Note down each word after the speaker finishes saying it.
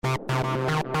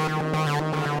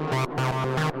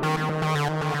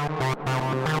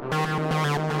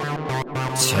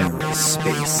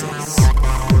TerraSpaces.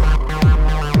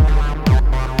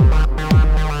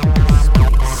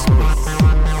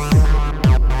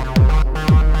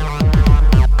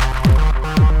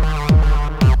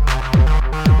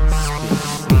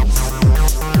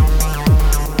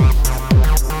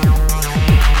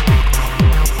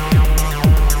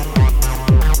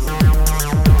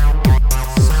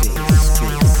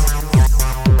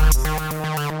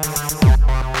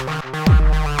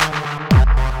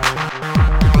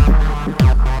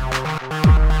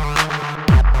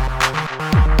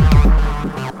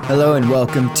 Hello and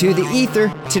welcome to The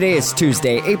Ether. Today is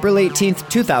Tuesday, April 18th,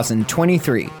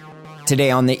 2023.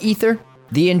 Today on The Ether,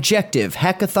 the Injective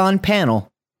Hackathon panel,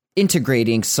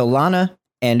 integrating Solana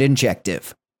and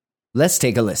Injective. Let's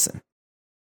take a listen.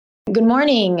 Good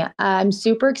morning. I'm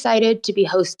super excited to be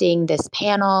hosting this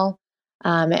panel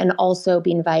and also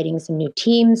be inviting some new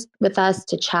teams with us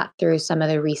to chat through some of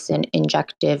the recent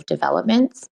Injective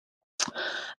developments.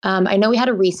 I know we had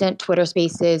a recent Twitter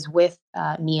Spaces with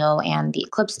Neil and the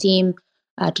Eclipse team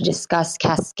to discuss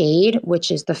Cascade,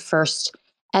 which is the first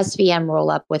SVM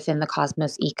rollup within the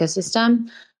Cosmos ecosystem.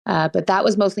 But that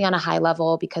was mostly on a high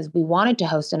level because we wanted to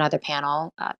host another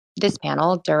panel, this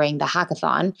panel, during the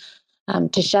hackathon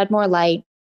to shed more light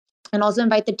and also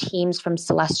invite the teams from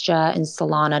Celestia and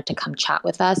Solana to come chat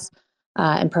with us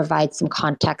and provide some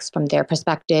context from their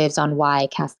perspectives on why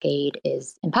Cascade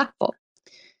is impactful.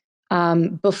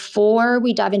 Before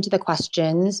we dive into the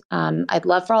questions, I'd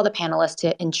love for all the panelists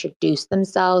to introduce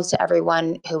themselves to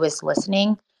everyone who is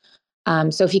listening.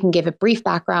 So if you can give a brief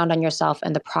background on yourself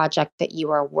and the project that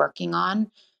you are working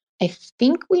on. I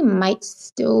think we might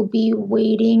still be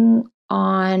waiting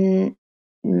on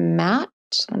Matt.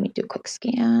 Let me do a quick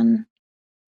scan.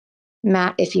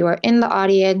 Matt, if you are in the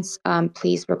audience,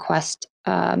 please request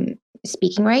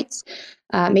speaking rights.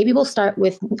 Maybe we'll start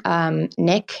with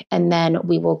Nick, and then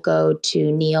we will go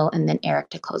to Neil and then Eric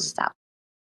to close us out.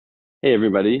 Hey,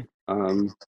 everybody.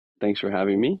 Thanks for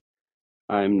having me.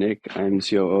 I'm Nick. I'm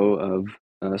COO of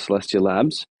Celestia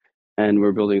Labs, and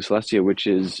we're building Celestia, which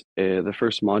is the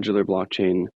first modular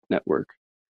blockchain network.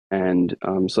 And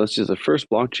Celestia is the first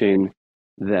blockchain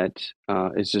that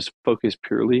is just focused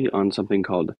purely on something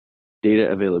called data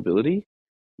availability,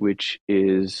 which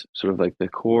is sort of like the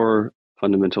core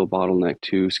fundamental bottleneck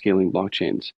to scaling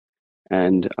blockchains.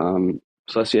 And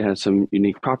Celestia has some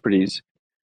unique properties,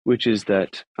 which is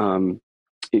that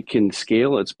it can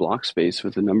scale its block space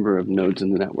with the number of nodes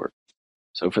in the network.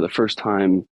 So for the first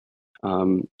time,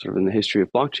 sort of in the history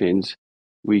of blockchains,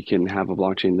 we can have a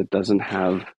blockchain that doesn't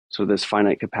have sort of this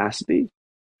finite capacity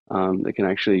that can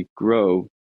actually grow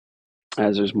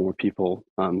as there's more people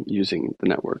using the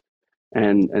network.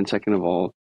 And second of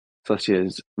all, Celestia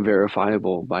is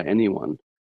verifiable by anyone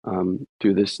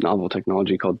through this novel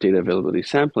technology called data availability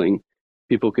sampling.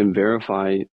 People can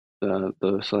verify the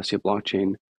Celestia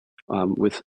blockchain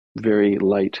with very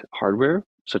light hardware,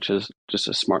 such as just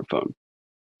a smartphone.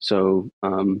 So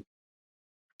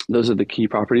those are the key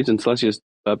properties, and Celestia is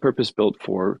purpose-built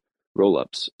for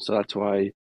rollups. So that's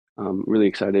why I'm really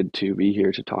excited to be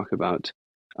here to talk about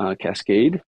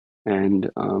Cascade and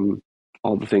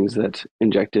all the things that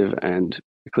Injective and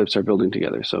Eclipse are building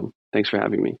together. So thanks for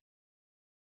having me.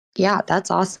 Yeah,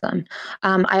 that's awesome.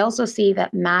 I also see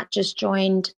that Matt just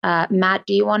joined. Matt,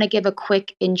 do you want to give a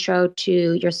quick intro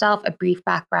to yourself, a brief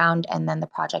background, and then the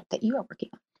project that you are working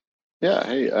on? Yeah,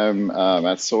 hey, I'm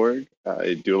Matt Sorg.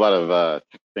 I do a lot of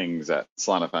tech things at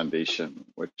Solana Foundation,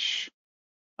 which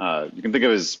you can think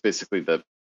of as basically the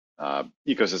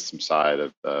ecosystem side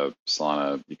of the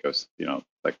Solana ecosystem.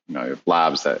 You have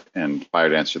labs that and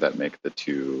FireDancer that make the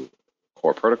two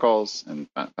core protocols, and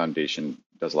Foundation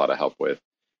does a lot of help with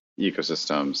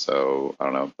ecosystem. So I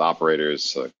don't know, the operators,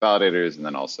 so like validators, and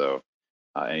then also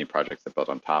any projects that build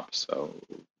on top. So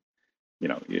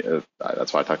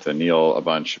that's why I talked to Neil a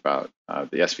bunch about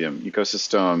the SVM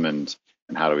ecosystem and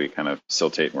how do we kind of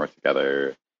facilitate and work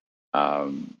together.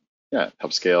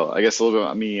 Help scale. I guess a little bit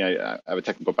about me. I have a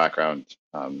technical background,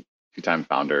 two-time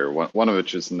founder. One of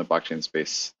which is in the blockchain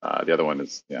space. The other one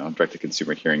is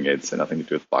direct-to-consumer hearing aids, so nothing to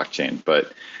do with blockchain.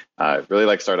 But really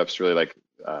like startups. Really like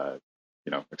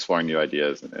exploring new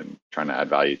ideas and trying to add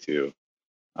value to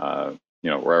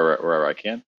wherever I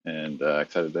can. And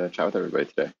excited to chat with everybody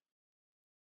today.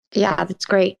 Yeah, that's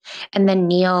great. And then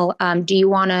Neil, do you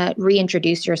want to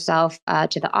reintroduce yourself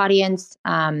to the audience?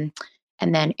 And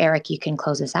then Eric, you can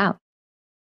close us out.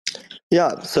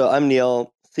 Yeah, so I'm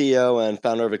Neil, CEO and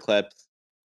founder of Eclipse.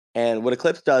 And what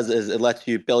Eclipse does is it lets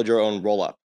you build your own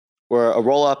rollup. where a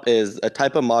rollup is a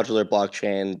type of modular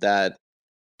blockchain that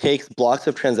takes blocks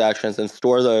of transactions and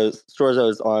stores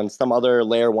those on some other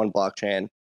layer one blockchain,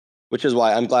 which is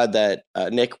why I'm glad that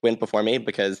Nick went before me,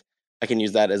 because I can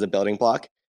use that as a building block.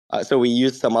 So we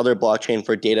use some other blockchain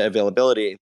for data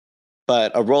availability,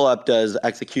 but a rollup does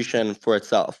execution for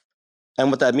itself.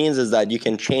 And what that means is that you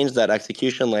can change that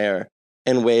execution layer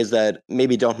in ways that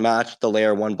maybe don't match the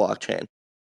layer one blockchain.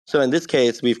 So in this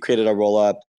case, we've created a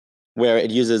rollup where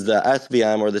it uses the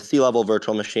SVM or the C-level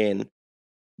virtual machine,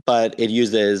 but it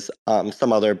uses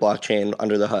some other blockchain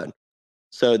under the hood.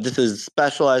 So this is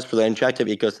specialized for the Injective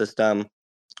ecosystem,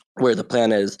 where the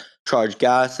plan is charge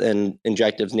gas and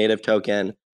Injective's native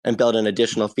token and build in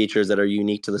additional features that are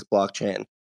unique to this blockchain.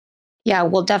 Yeah,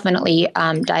 we'll definitely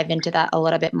dive into that a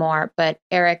little bit more. But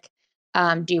Eric,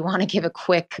 do you want to give a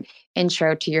quick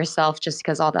intro to yourself, just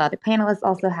because all the other panelists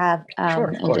also have, Sure,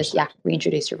 of and course. just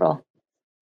reintroduce your role?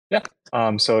 Yeah.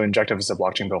 So Injective is a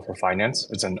blockchain built for finance.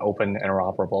 It's an open,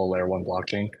 interoperable layer one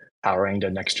blockchain powering the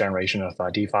next generation of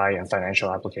DeFi and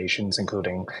financial applications,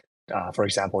 including, for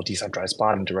example, decentralized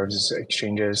spot and derivatives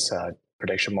exchanges,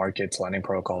 prediction markets, lending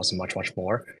protocols, and much, much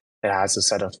more. It has a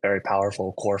set of very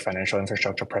powerful core financial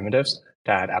infrastructure primitives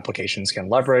that applications can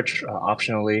leverage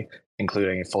optionally,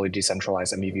 including a fully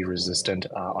decentralized MEV-resistant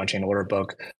on-chain order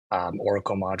book,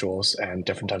 Oracle modules, and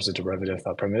different types of derivative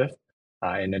primitive.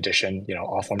 In addition,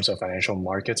 all forms of financial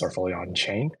markets are fully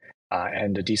on-chain,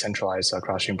 and the decentralized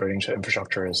cross-chain bridging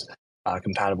infrastructure is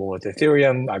compatible with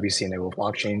Ethereum, IBC-enabled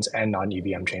blockchains, and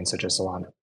non-EVM chains such as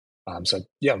Solana.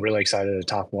 Really excited to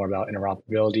talk more about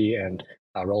interoperability and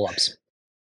rollups.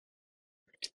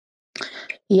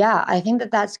 Yeah, I think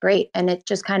that that's great. And it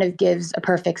just kind of gives a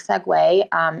perfect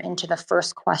segue into the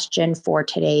first question for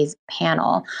today's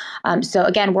panel. So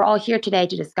again, we're all here today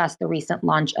to discuss the recent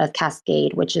launch of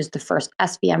Cascade, which is the first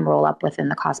SVM rollup within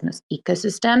the Cosmos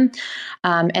ecosystem.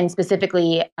 And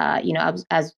specifically,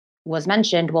 as was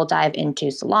mentioned, we'll dive into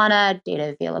Solana,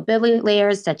 data availability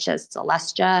layers such as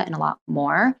Celestia, and a lot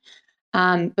more.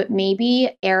 But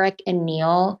maybe Eric and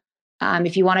Neil,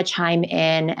 if you want to chime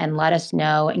in and let us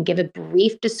know and give a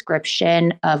brief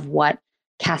description of what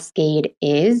Cascade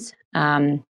is,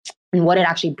 and what it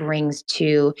actually brings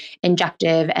to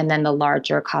Injective and then the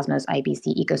larger Cosmos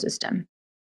IBC ecosystem.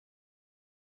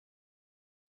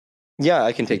 Yeah,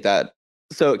 I can take that.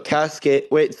 So Cascade,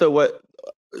 what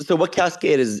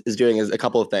Cascade is doing is a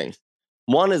couple of things.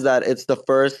 One is that it's the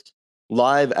first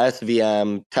live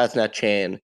SVM testnet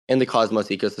chain in the Cosmos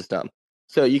ecosystem.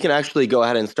 So you can actually go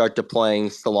ahead and start deploying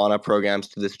Solana programs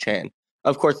to this chain.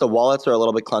 Of course, the wallets are a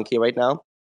little bit clunky right now,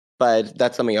 but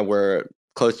that's something that we're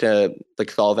close to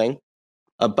solving.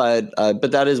 But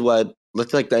that is what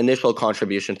looks like the initial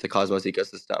contribution to the Cosmos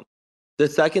ecosystem. The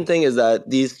second thing is that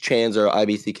these chains are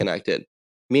IBC connected,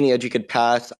 meaning that you could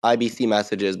pass IBC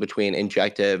messages between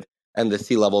Injective and the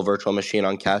C-level virtual machine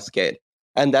on Cascade.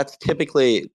 And that's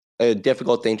typically a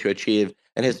difficult thing to achieve.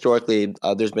 And historically,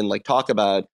 there's been talk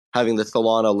about having the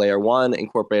Solana layer one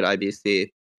incorporate IBC,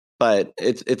 but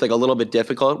it's a little bit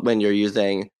difficult when you're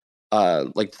using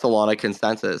Solana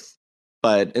consensus.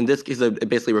 But in this case, it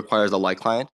basically requires a light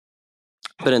client.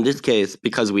 But in this case,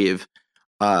 because we're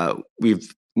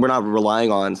not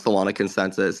relying on Solana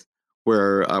consensus,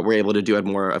 we're able to do it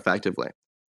more effectively.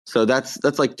 So that's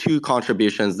two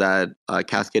contributions that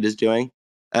Cascade is doing,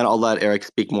 and I'll let Eric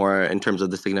speak more in terms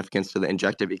of the significance to the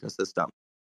Injective ecosystem.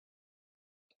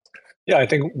 Yeah, I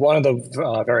think one of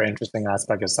the very interesting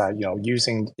aspects is that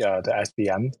using the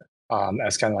SVM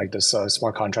as kind of like this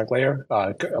smart contract layer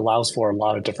allows for a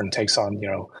lot of different takes on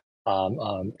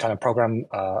kind of program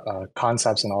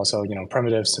concepts and also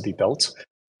primitives to be built.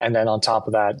 And then on top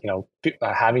of that,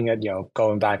 having it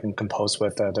going back and compose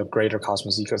with the greater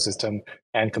Cosmos ecosystem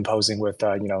and composing with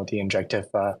the Injective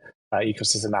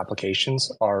ecosystem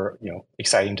applications are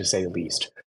exciting to say the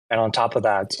least. And on top of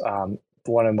that,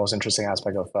 one of the most interesting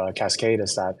aspects of Cascade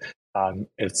is that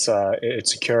it's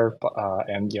secure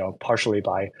and partially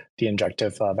by the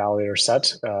Injective validator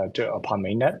set upon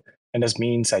mainnet. And this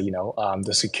means that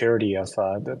the security of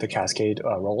the Cascade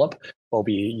rollup will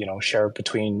be shared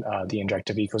between the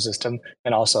Injective ecosystem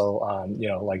and also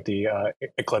the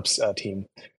Eclipse team.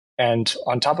 And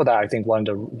on top of that, I think one of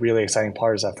the really exciting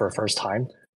parts is that for the first time,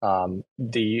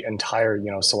 the entire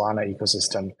Solana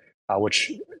ecosystem,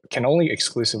 which can only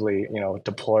exclusively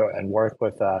deploy and work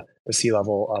with the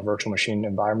C-level virtual machine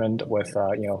environment with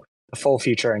the full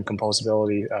feature and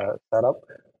composability setup,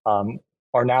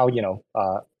 are now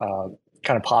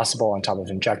kind of possible on top of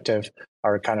Injective,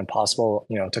 are kind of possible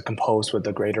to compose with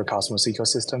the greater Cosmos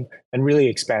ecosystem and really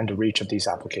expand the reach of these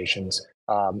applications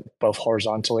both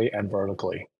horizontally and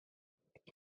vertically.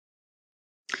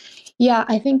 Yeah,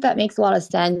 I think that makes a lot of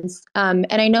sense. And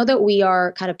I know that we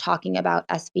are kind of talking about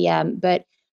SVM, but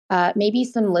maybe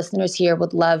some listeners here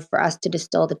would love for us to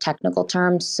distill the technical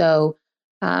terms. So,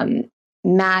 um,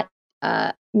 Matt,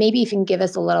 maybe if you can give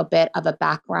us a little bit of a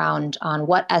background on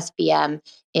what SVM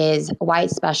is, why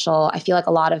it's special. I feel like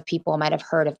a lot of people might have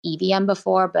heard of EVM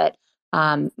before, but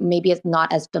maybe it's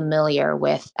not as familiar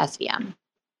with SVM.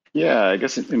 Yeah, I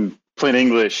guess in plain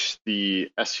English, the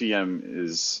SVM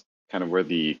is kind of where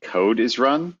the code is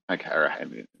run, like or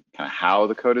kind of how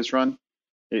the code is run.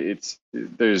 It's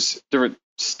there's different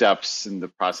steps in the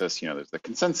process. There's the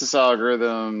consensus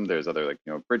algorithm. There's other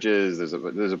bridges. There's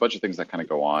a bunch of things that kind of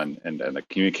go on, and the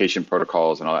communication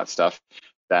protocols and all that stuff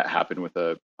that happen with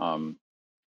a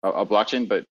blockchain.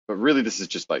 But really, this is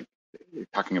just like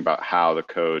talking about how the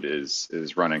code is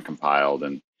run and compiled,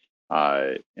 and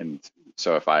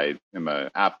so if I am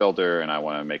an app builder and I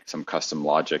want to make some custom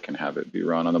logic and have it be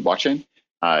run on the blockchain,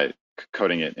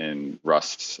 coding it in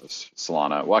Rust,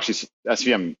 Solana. Well, actually,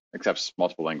 SVM accepts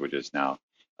multiple languages now.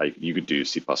 Like you could do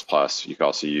C++. You could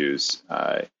also use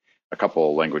a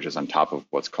couple languages on top of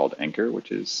what's called Anchor,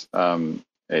 which is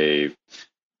a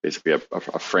basically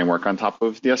a framework on top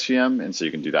of the SVM, and so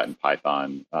you can do that in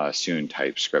Python, soon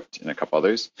TypeScript, and a couple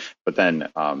others. But then,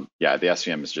 yeah, the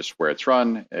SVM is just where it's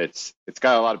run. It's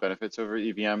got a lot of benefits over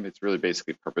EVM. It's really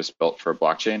basically purpose built for a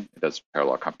blockchain. It does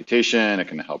parallel computation. It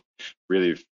can help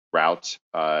really route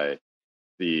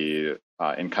the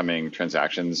incoming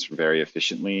transactions very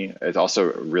efficiently. It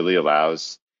also really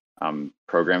allows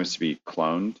programs to be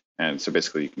cloned, and so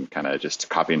basically you can kind of just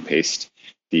copy and paste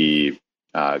the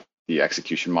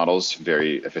execution models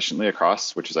very efficiently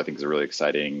across, which I think is really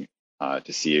exciting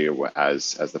to see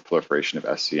as the proliferation of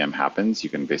SVM happens. You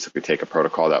can basically take a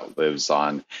protocol that lives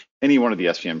on any one of the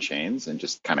SVM chains and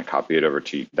just kind of copy it over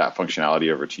to that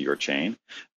functionality over to your chain,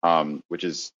 which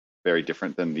is very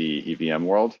different than the EVM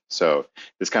world. So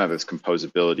this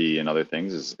composability and other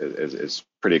things is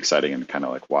pretty exciting, and kind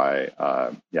of like why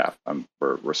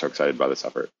we're so excited by this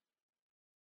effort.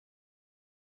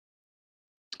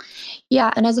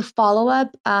 Yeah, and as a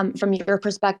follow-up, from your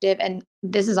perspective, and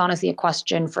this is honestly a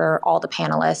question for all the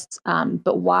panelists,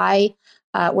 but why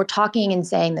we're talking and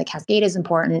saying that Cascade is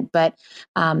important, but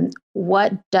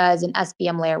what does an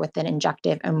SVM layer within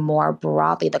Injective and more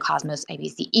broadly the Cosmos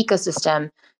IBC ecosystem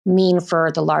mean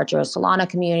for the larger Solana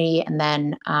community? And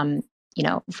then,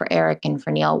 for Eric and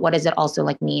for Neil, what does it also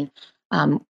mean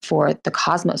for the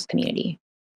Cosmos community?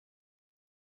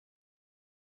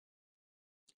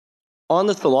 On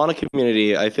the Solana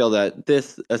community, I feel that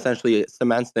this essentially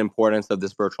cements the importance of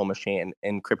this virtual machine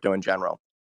in crypto in general.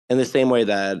 In the same way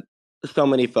that so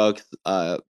many folks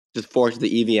just forked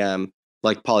the EVM,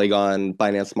 like Polygon,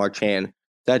 Binance Smart Chain,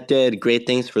 that did great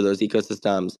things for those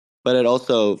ecosystems, but it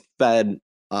also fed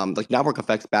network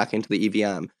effects back into the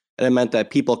EVM. And it meant that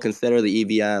people consider the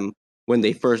EVM when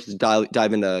they first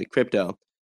dive into crypto.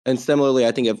 And similarly,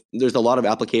 I think if there's a lot of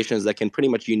applications that can pretty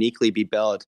much uniquely be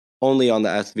built only on the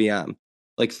SVM.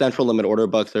 Like central limit order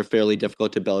books are fairly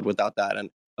difficult to build without that. And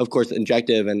of course,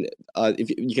 Injective, and if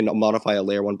you can modify a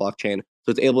layer one blockchain, so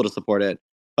it's able to support it.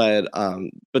 But the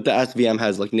SVM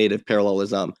has native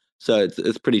parallelism, so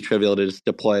it's pretty trivial to just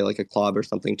deploy a club or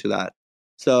something to that.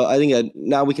 So I think that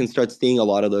now we can start seeing a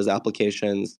lot of those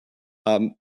applications,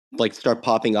 start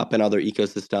popping up in other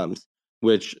ecosystems,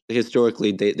 which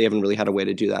historically they haven't really had a way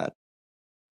to do that.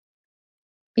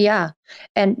 Yeah.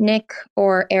 And Nick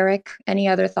or Eric, any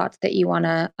other thoughts that you want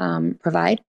to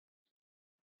provide?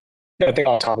 Yeah, I think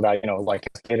on top of that, it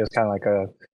is kind of like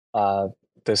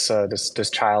this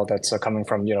child that's coming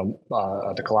from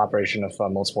the collaboration of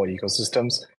multiple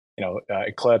ecosystems.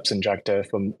 Eclipse, Injective,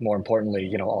 but more importantly,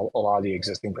 a lot of the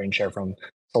existing brain share from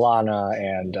Solana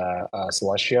and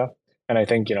Celestia. And I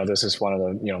think this is one of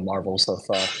the marvels of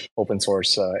open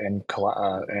source and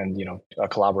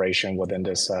collaboration within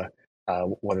this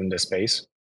space.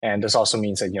 And this also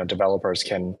means that developers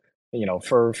can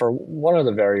for one of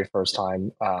the very first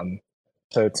time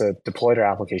to deploy their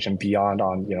application beyond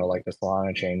on the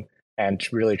Solana chain, and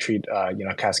really treat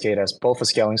Cascade as both a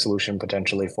scaling solution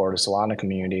potentially for the Solana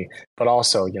community, but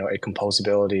also a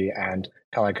composability and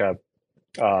kind of like a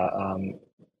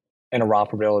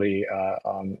interoperability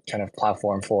kind of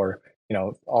platform for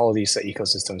all of these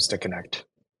ecosystems to connect.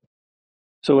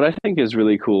 So what I think is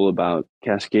really cool about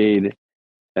Cascade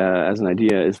as an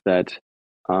idea is that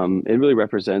it really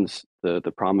represents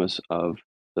the promise of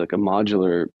a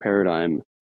modular paradigm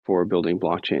for building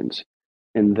blockchains,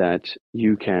 in that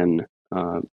you can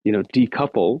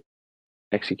decouple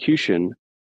execution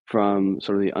from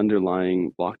sort of the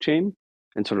underlying blockchain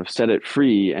and sort of set it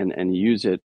free and use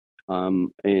it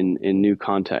in new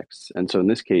contexts. And so in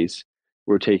this case,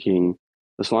 we're taking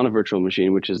the Solana virtual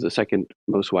machine, which is the second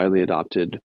most widely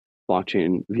adopted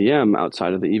blockchain VM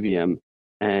outside of the EVM,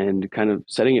 and kind of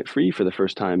setting it free for the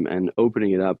first time and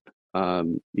opening it up,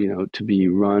 to be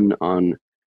run on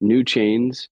new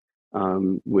chains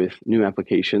with new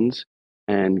applications,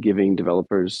 and giving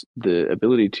developers the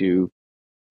ability to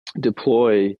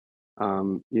deploy,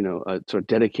 a sort of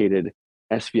dedicated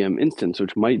SVM instance,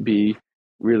 which might be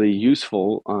really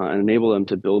useful and enable them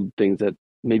to build things that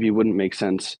maybe wouldn't make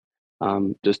sense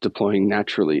just deploying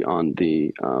naturally on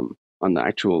the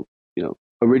actual,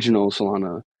 original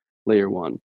Solana layer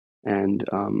one. And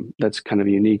that's kind of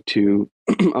unique to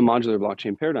a modular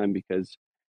blockchain paradigm, because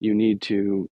you need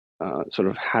to sort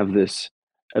of have this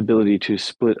ability to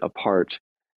split apart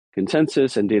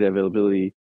consensus and data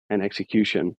availability and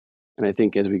execution. And I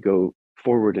think as we go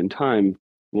forward in time,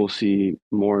 we'll see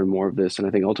more and more of this. And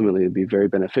I think ultimately it'd be very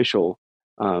beneficial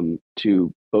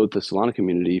to both the Solana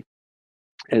community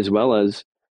as well as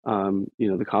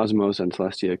the Cosmos and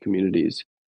Celestia communities,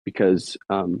 because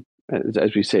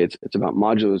as we say, it's about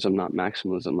modularism, not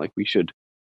maximalism. Like, we should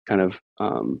kind of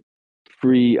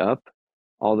free up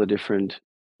all the different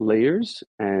layers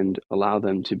and allow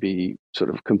them to be sort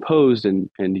of composed and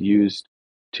used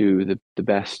to the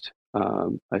best,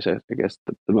 I guess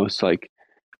the most like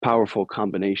powerful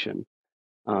combination.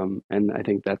 And I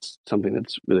think that's something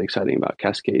that's really exciting about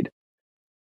Cascade.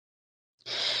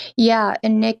 Yeah,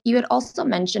 and Nick, you had also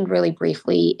mentioned really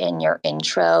briefly in your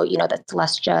intro, that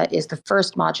Celestia is the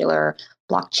first modular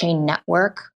blockchain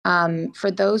network.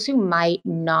 For those who might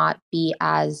not be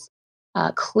as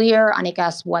clear on, I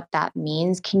guess, what that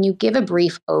means, can you give a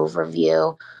brief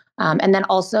overview? And then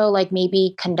also, like,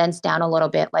 maybe condense down a little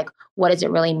bit, like, what does it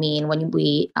really mean when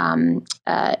we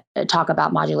talk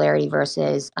about modularity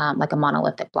versus like a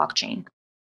monolithic blockchain?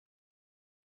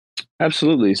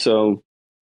 Absolutely. So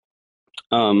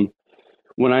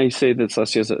when I say that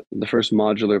Celestia is the first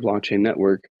modular blockchain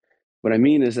network, what I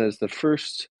mean is as the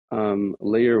first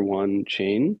layer one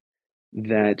chain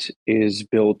that is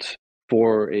built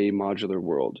for a modular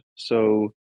world.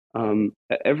 So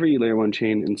every layer one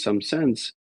chain, in some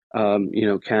sense,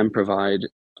 can provide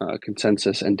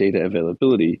consensus and data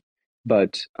availability,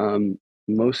 but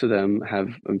most of them have,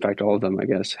 in fact, all of them, I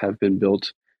guess, have been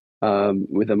built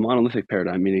with a monolithic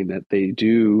paradigm, meaning that they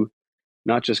do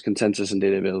not just consensus and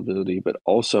data availability, but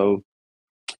also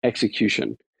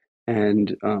execution.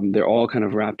 And they're all kind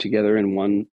of wrapped together in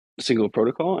one single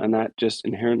protocol, and that just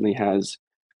inherently has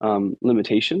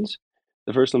limitations.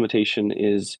 The first limitation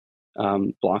is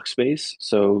block space.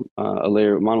 So a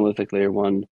monolithic layer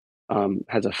one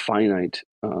has a finite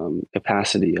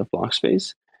capacity of block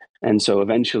space. And so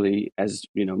eventually, as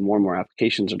more and more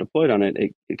applications are deployed on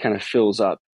it, it kind of fills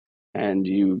up, and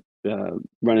you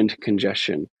run into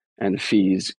congestion, and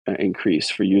fees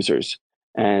increase for users.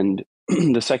 And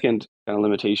the second kind of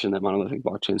limitation that monolithic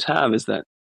blockchains have is that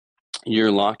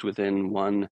you're locked within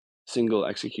one single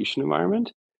execution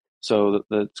environment. So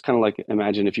that's kind of like,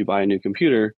 imagine if you buy a new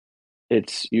computer,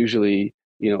 it's usually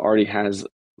already has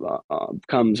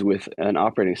comes with an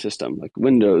operating system like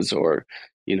Windows or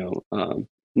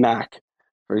Mac,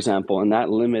 for example, and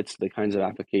that limits the kinds of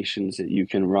applications that you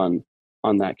can run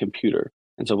on that computer.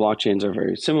 And so blockchains are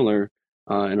very similar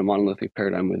in a monolithic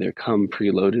paradigm, where they come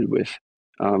preloaded with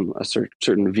a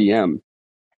certain VM.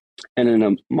 And in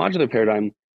a modular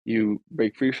paradigm, you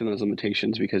break free from those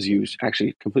limitations because you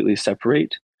actually completely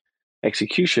separate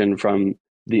execution from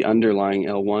the underlying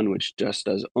L1, which just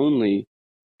does only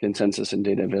consensus and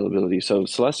data availability. So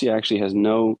Celestia actually has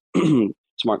no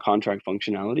smart contract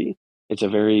functionality. It's a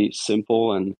very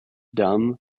simple and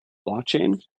dumb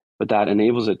blockchain, but that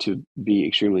enables it to be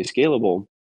extremely scalable.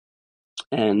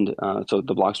 And so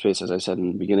the block space, as I said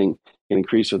in the beginning, can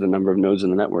increase with the number of nodes in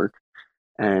the network.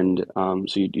 And so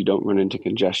you don't run into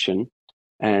congestion.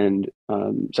 And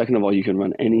second of all, you can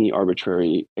run any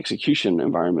arbitrary execution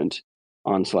environment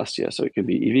on Celestia. So it could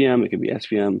be EVM, it could be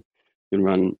SVM. You can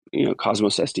run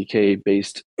Cosmos SDK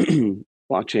based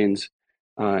blockchains,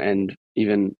 and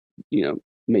even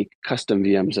make custom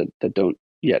VMs that don't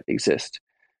yet exist.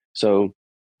 So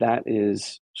that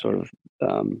is sort of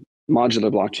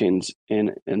modular blockchains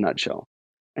in a nutshell.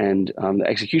 And the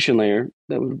execution layer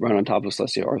that would run on top of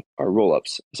Celestia are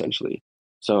rollups, essentially.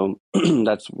 So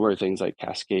that's where things like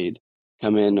Cascade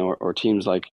come in, or teams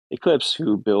like Eclipse,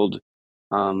 who build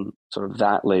sort of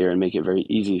that layer and make it very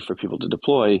easy for people to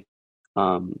deploy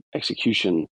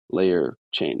execution layer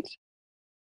chains.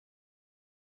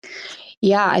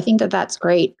 Yeah, I think that that's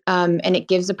great. And it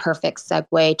gives a perfect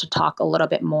segue to talk a little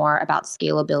bit more about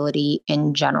scalability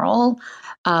in general.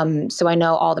 So I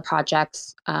know all the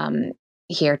projects,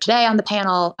 here today on the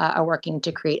panel are working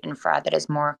to create infra that is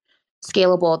more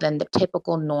scalable than the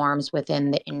typical norms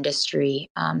within the industry.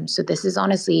 So this is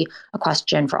honestly a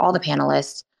question for all the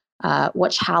panelists.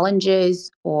 What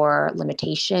challenges or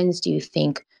limitations do you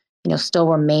think still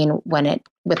remain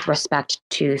with respect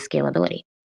to scalability?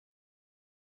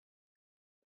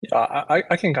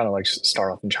 I can kind of like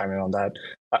start off and chime in on that.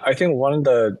 I think one of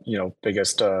the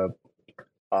biggest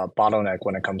bottleneck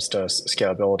when it comes to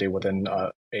scalability within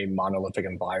a monolithic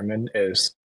environment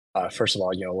is first of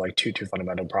all like two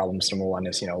fundamental problems. Number one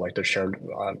is like the shared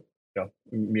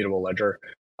mutable ledger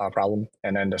problem,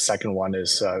 and then the second one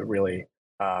is really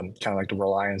kind of like the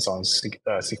reliance on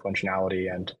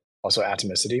sequentiality and also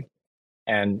atomicity.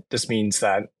 And this means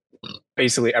that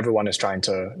basically everyone is trying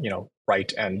to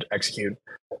write and execute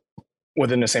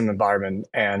within the same environment,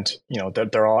 and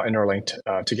they're all interlinked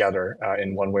together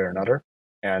in one way or another.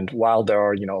 And while there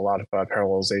are a lot of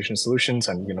parallelization solutions,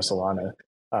 and Solana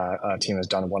team has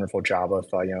done a wonderful job of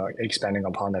expanding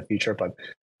upon that feature, but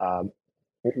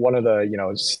one of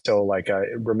the still like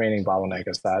remaining bottleneck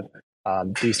is that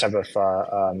these type of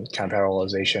kind of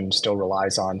parallelization still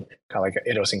relies on kind of like an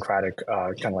idiosyncratic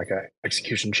kind of like a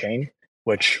execution chain,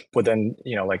 which within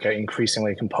like an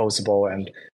increasingly composable and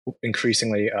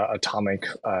increasingly atomic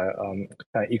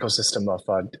ecosystem of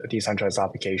decentralized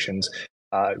applications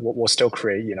will still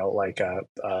create like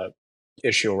a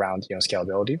issue around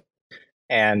scalability.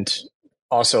 And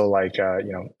also like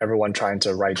everyone trying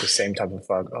to write the same type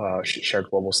of shared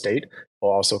global state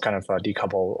will also kind of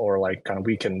decouple or like kind of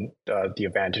weaken the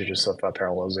advantages of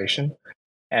parallelization.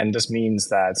 And this means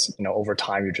that over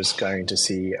time you're just going to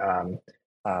see kind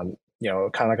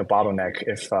of like a bottleneck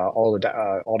if all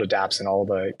the dApps and all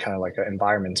the kind of like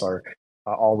environments are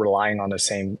all relying on the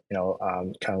same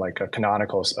kind of like a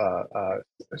canonical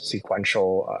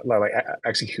sequential like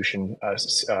execution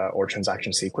or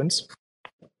transaction sequence.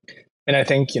 And I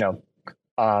think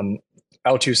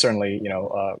L2 certainly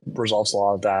resolves a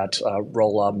lot of that.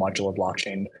 Roll-up modular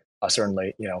blockchain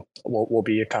certainly will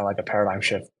be kind of like a paradigm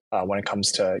shift when it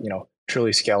comes to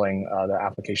truly scaling the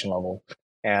application level.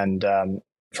 And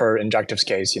for Injective's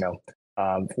case,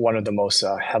 one of the most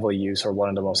heavily used or one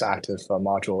of the most active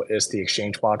module is the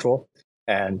exchange module.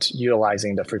 And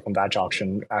utilizing the frequent batch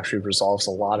auction actually resolves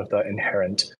a lot of the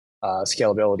inherent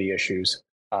scalability issues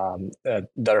that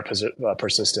are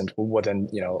persistent within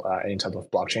any type of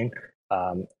blockchain.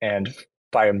 And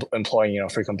by employing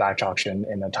frequent batch auction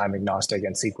in a time agnostic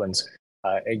and sequence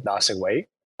agnostic way,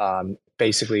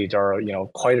 basically there are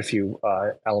quite a few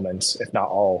elements, if not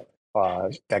all,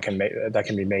 that can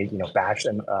be made batched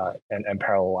and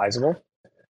parallelizable.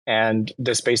 And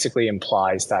this basically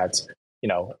implies that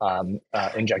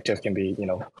Injective can be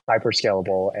hyper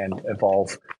scalable and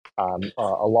evolve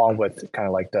along with kind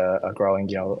of like the growing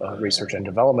research and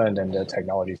development and the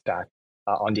technology stack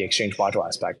on the exchange module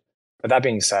aspect. But that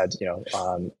being said,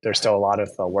 there's still a lot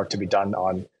of work to be done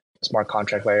on the smart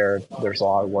contract layer. There's a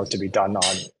lot of work to be done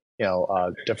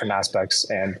on different aspects,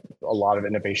 and a lot of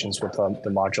innovations with the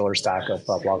modular stack of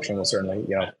blockchain will certainly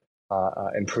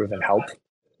improve and help.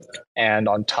 And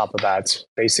on top of that,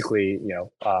 basically,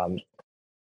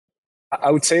 I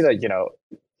would say that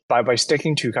by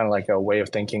sticking to kind of like a way of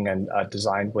thinking and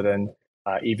design within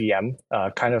EVM,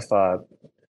 kind of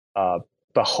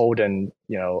beholden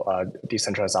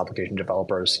decentralized application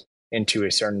developers into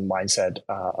a certain mindset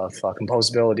of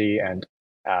composability and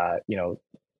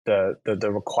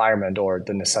the requirement or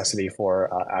the necessity for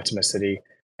atomicity.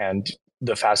 And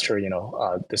the faster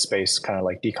the space kind of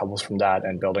like decouples from that,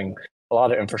 and building a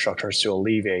lot of infrastructures to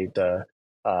alleviate the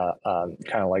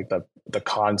kind of like the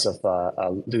cons of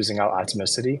losing out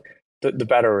atomicity, the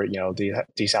better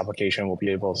these application will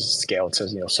be able to scale to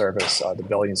service the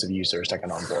billions of users that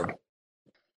can onboard.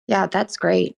 Yeah, that's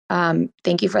great.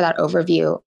 Thank you for that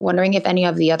overview. Wondering if any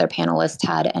of the other panelists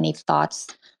had any thoughts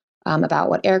about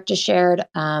what Eric just shared,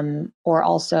 or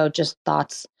also just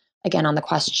thoughts again on the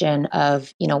question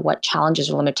of what challenges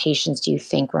or limitations do you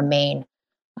think remain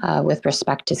with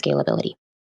respect to scalability?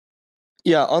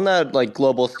 Yeah, on that like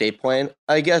global state point,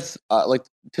 I guess like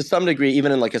to some degree,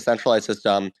 even in like a centralized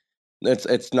system,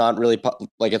 it's not really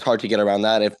like it's hard to get around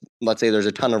that. If let's say there's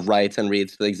a ton of writes and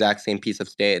reads to the exact same piece of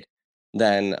state,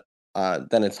 then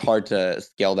it's hard to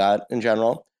scale that in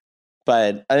general.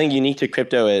 But I think unique to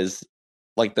crypto is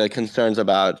like the concerns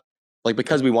about like,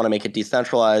 because we want to make it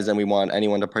decentralized and we want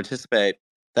anyone to participate,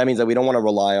 that means that we don't want to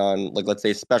rely on like, let's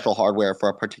say, special hardware for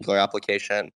a particular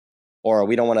application, or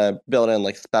we don't want to build in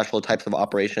like special types of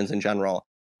operations in general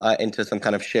into some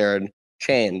kind of shared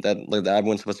chain that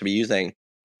everyone's supposed to be using,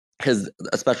 because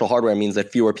a special hardware means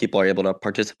that fewer people are able to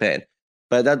participate.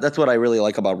 But that's what I really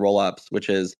like about rollups, which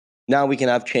is now we can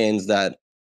have chains that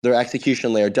their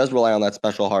execution layer does rely on that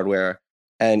special hardware.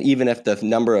 And even if the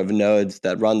number of nodes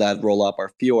that run that roll up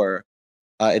are fewer,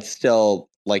 it's still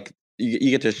like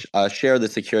you get to share the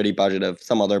security budget of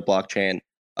some other blockchain.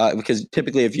 Because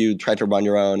typically, if you try to run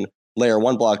your own layer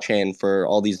one blockchain for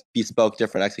all these bespoke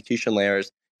different execution layers,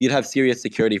 you'd have serious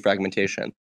security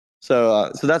fragmentation.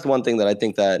 So that's one thing that I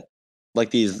think that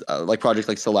like these like projects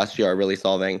like Celestia are really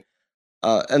solving.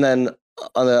 And then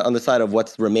on the side of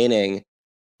what's remaining,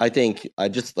 I think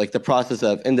just like the process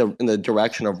of in the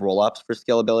direction of rollups for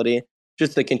scalability,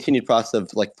 just the continued process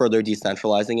of like further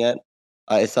decentralizing it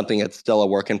is something that's still a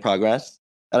work in progress.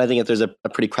 And I think that there's a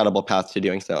pretty credible path to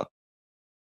doing so.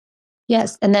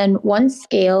 Yes, and then once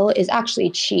scale is actually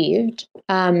achieved,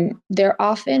 there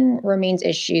often remains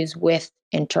issues with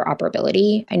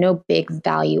interoperability. I know big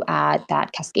value add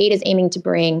that Cascade is aiming to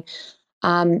bring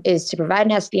is to provide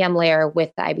an SVM layer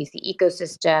with the IBC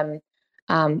ecosystem,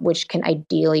 which can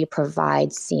ideally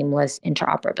provide seamless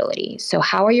interoperability. So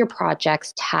how are your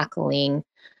projects tackling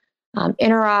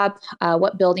interop?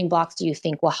 What building blocks do you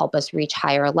think will help us reach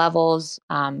higher levels?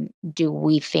 Do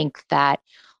we think that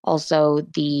also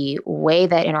the way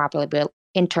that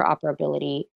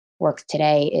interoperability works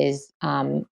today is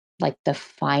like the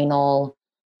final,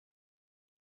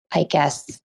 I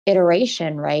guess,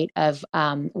 iteration, right, of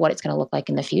what it's going to look like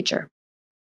in the future?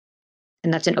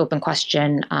 And that's an open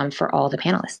question for all the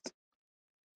panelists.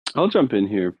 I'll jump in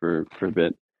here for a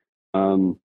bit.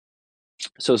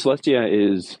 So Celestia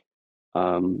is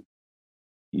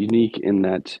unique in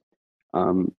that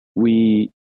we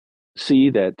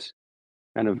see that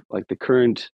kind of like the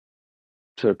current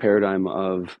sort of paradigm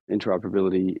of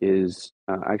interoperability is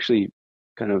actually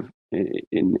kind of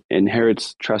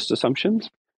inherits trust assumptions.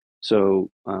 So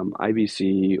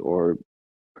IBC or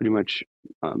pretty much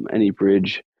any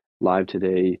bridge live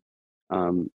today,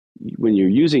 when you're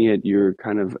using it, you're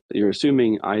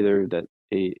assuming either that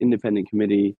a independent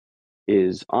committee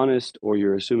is honest, or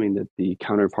you're assuming that the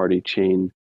counterparty chain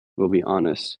will be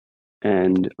honest.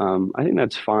 And I think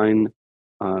that's fine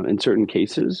in certain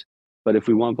cases. But if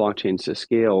we want blockchains to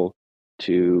scale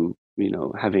to,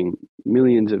 having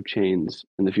millions of chains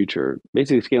in the future,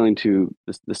 basically scaling to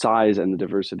the size and the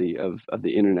diversity of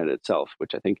the internet itself,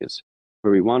 which I think is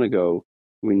where we want to go,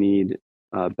 we need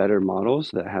better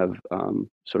models that have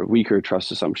sort of weaker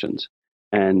trust assumptions.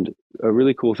 And a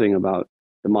really cool thing about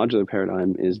the modular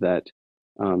paradigm is that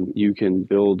you can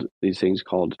build these things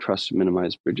called trust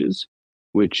minimized bridges,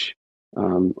 which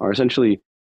are essentially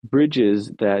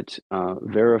bridges that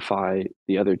verify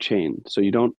the other chain. So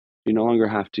you no longer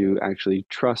have to actually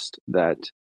trust that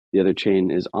the other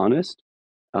chain is honest.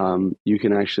 You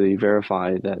can actually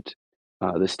verify that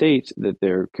the state that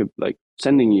they're like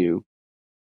sending you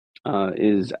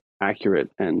is accurate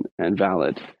and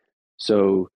valid.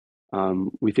 So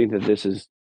we think that this is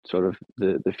sort of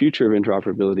the future of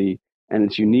interoperability, and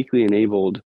it's uniquely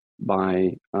enabled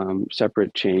by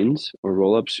separate chains or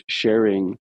rollups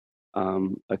sharing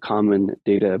a common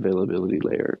data availability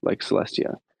layer like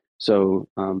Celestia. So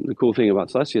the cool thing about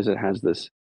Celestia is it has this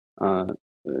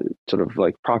sort of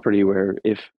like property where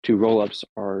if two rollups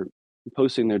are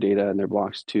posting their data and their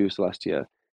blocks to Celestia,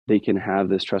 they can have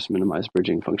this trust minimized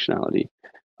bridging functionality.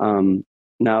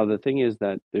 Now, the thing is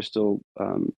that there's still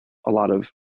a lot of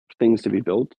things to be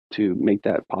built to make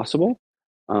that possible.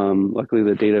 Luckily,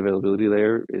 the data availability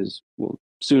layer will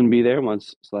soon be there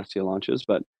once Celestia launches,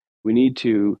 but we need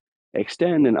to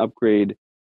extend and upgrade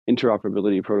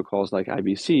interoperability protocols like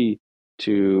IBC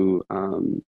to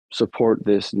support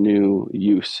this new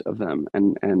use of them.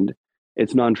 And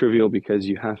it's non-trivial because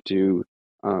you have to,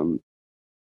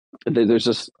 there's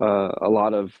just a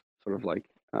lot of sort of like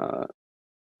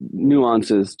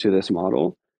nuances to this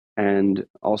model. And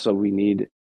also we need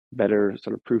better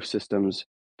sort of proof systems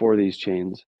for these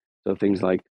chains. So things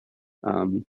like,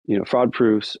 fraud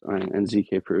proofs and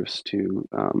ZK proofs to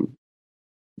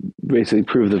basically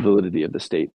prove the validity of the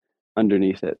state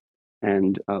underneath it.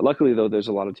 And luckily, though, there's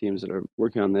a lot of teams that are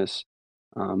working on this.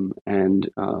 And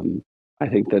I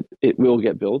think that it will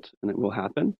get built and it will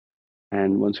happen.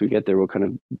 And once we get there, we'll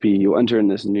enter in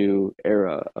this new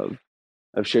era of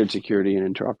shared security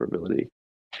and interoperability.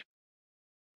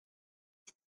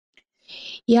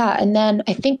 Yeah, and then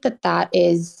I think I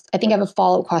think I have a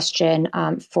follow-up question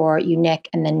for you, Nick,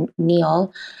 and then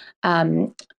Neil.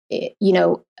 Again,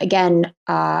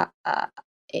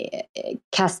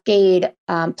 Cascade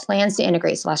plans to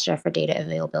integrate Celestia for data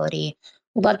availability.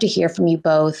 We'd love to hear from you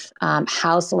both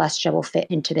how Celestia will fit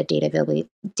into the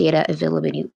data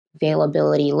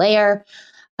availability layer,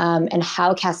 and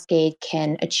how Cascade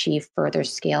can achieve further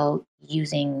scale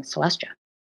using Celestia.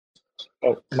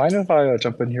 Oh, mind if I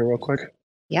jump in here real quick?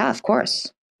 Yeah, of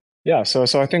course. Yeah, so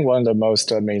I think one of the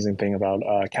most amazing thing about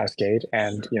Cascade,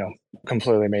 and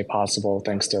completely made possible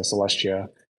thanks to Celestia,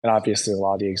 and obviously a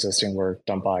lot of the existing work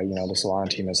done by the Solana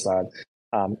team, is that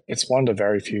it's one of the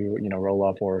very few roll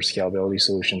up or scalability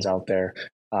solutions out there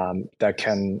that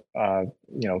can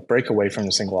break away from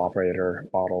the single operator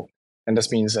model, and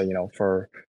this means that for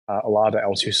a lot of the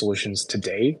L2 solutions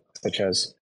today, such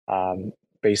as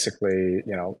basically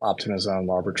Optimism,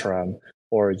 Arbitrum,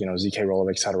 or zk rollup,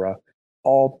 etc.,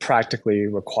 all practically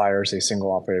requires a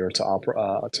single operator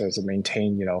to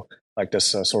maintain like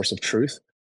this source of truth.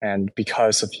 And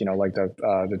because of like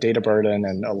the data burden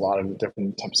and a lot of the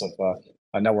different types of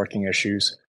networking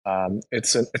issues,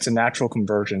 it's a natural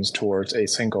convergence towards a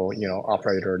single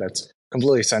operator that's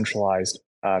completely centralized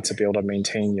to be able to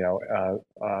maintain kind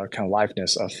of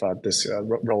liveness of this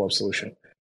roll-up solution.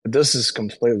 But this is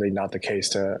completely not the case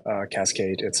to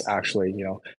Cascade. It's actually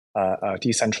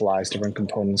decentralized. Different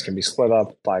components can be split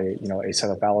up by a set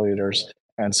of validators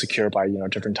and secured by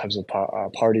different types of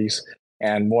parties.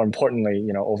 And more importantly,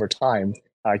 over time,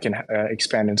 I can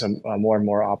expand into more and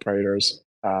more operators,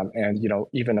 and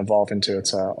even evolve into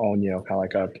its own kind of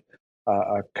like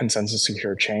a consensus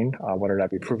secure chain, whether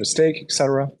that be proof of stake,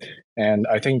 etc. And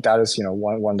I think that is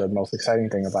one of the most exciting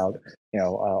thing about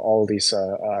all of these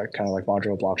kind of like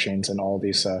modular blockchains and all of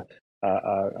these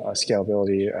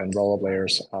scalability and rollup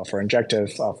layers for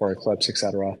Injective, for Eclipse,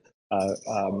 etc.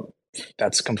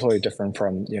 That's completely different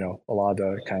from a lot of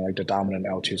the kind of like the dominant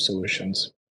L2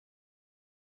 solutions.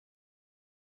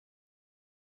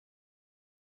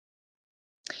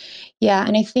 Yeah,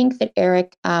 and I think that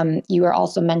Eric, you were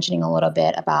also mentioning a little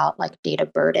bit about like data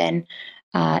burden.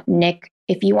 Nick,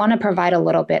 if you want to provide a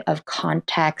little bit of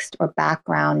context or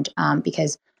background,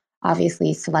 because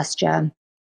obviously Celestia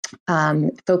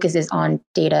focuses on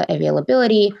data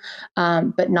availability,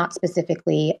 but not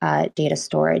specifically data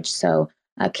storage. So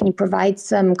can you provide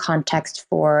some context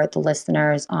for the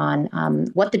listeners on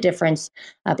what the difference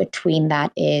between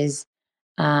that is,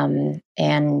 and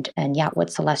yeah, what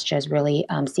Celestia is really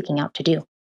seeking out to do?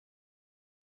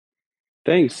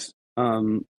 Thanks.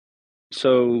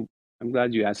 So I'm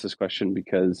glad you asked this question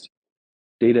because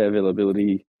data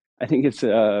availability, I think it's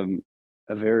a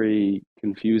very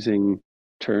confusing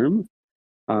term,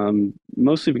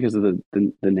 mostly because of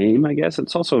the name, I guess.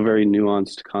 It's also a very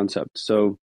nuanced concept.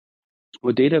 So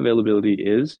what data availability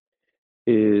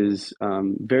is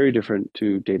very different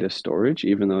to data storage,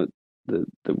 even though the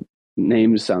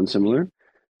names sound similar.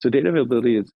 So data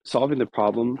availability is solving the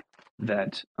problem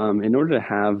that in order to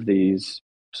have these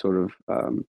sort of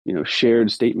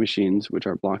shared state machines, which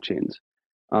are blockchains,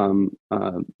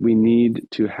 we need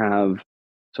to have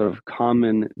sort of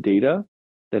common data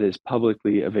that is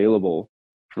publicly available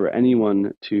for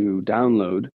anyone to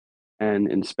download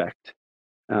and inspect.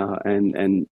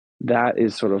 And that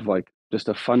is sort of like just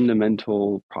a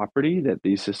fundamental property that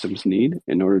these systems need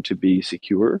in order to be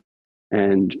secure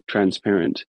and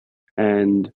transparent.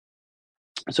 And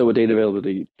so what data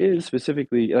availability is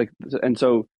specifically like, and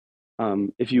so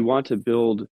if you want to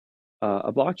build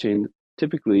a blockchain,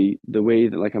 typically the way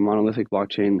that like a monolithic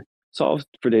blockchain solves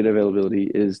for data availability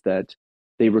is that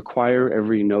they require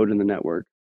every node in the network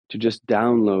to just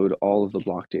download all of the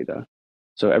block data.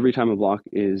 So every time a block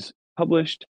is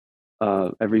published,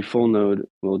 every full node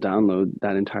will download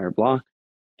that entire block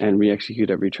and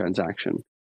re-execute every transaction.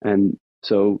 And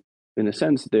so, in a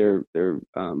sense, they're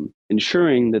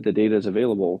ensuring that the data is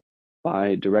available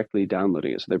by directly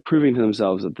downloading it. So they're proving to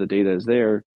themselves that the data is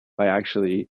there by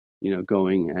actually,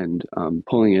 going and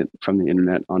pulling it from the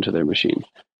internet onto their machine.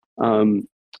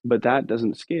 But that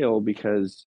doesn't scale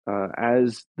because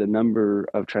as the number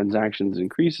of transactions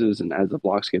increases and as the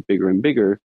blocks get bigger and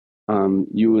bigger,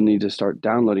 you will need to start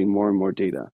downloading more and more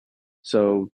data.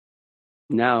 So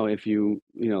now if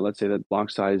let's say that block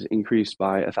size increased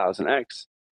by 1,000x,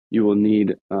 you will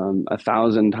need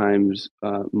 1,000 times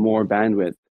more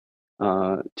bandwidth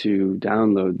to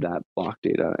download that block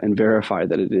data and verify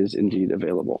that it is indeed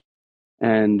available.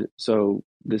 And so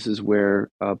this is where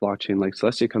a blockchain like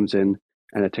Celestia comes in,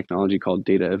 and a technology called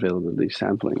data availability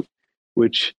sampling,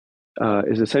 which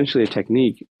is essentially a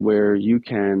technique where you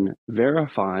can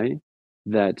verify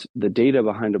that the data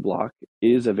behind a block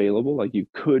is available. Like you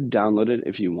could download it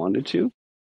if you wanted to.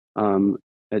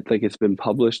 It's been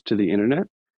published to the internet,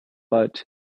 but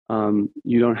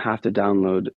you don't have to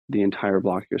download the entire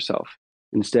block yourself.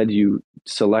 Instead, you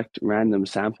select random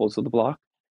samples of the block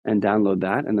and download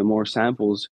that. And the more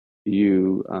samples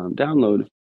you download,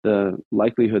 the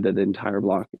likelihood that the entire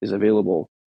block is available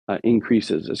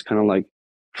increases. It's kind of like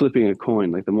flipping a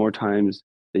coin. Like the more times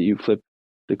that you flip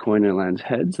the coin lands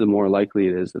heads, the more likely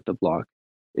it is that the block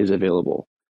is available.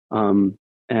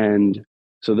 And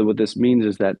so what this means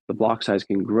is that the block size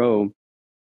can grow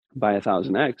by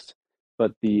 1000x,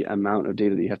 but the amount of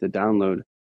data that you have to download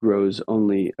grows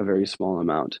only a very small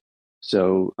amount.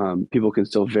 So people can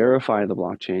still verify the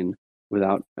blockchain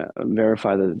without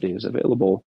verify that the data is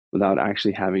available without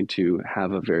actually having to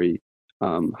have a very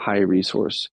high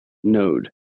resource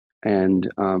node. And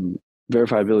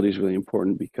verifiability is really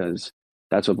important because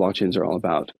that's what blockchains are all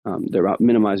about. They're about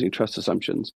minimizing trust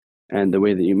assumptions. And the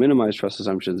way that you minimize trust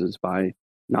assumptions is by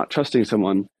not trusting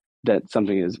someone that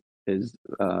something is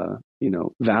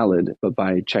valid, but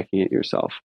by checking it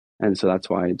yourself. And so that's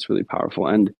why it's really powerful.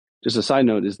 And just a side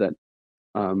note is that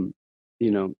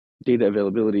data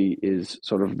availability is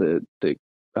sort of the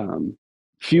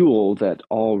fuel that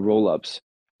all rollups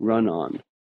run on.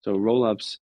 So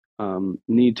rollups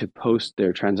need to post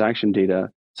their transaction data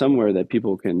somewhere that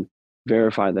people can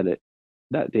verify that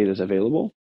data is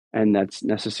available. And that's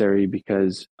necessary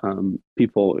because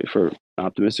people, for an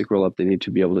optimistic rollup, they need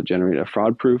to be able to generate a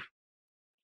fraud proof.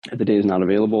 If the data is not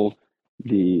available,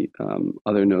 the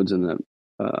other nodes in the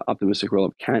optimistic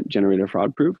rollup can't generate a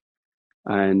fraud proof.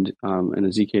 And in a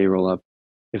ZK rollup,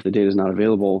 if the data is not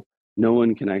available, no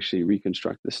one can actually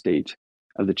reconstruct the state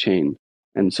of the chain.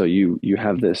 And so you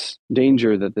have this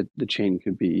danger that the chain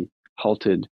could be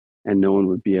halted and no one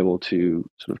would be able to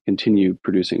sort of continue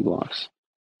producing blocks.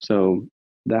 So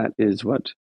that is what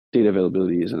data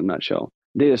availability is in a nutshell.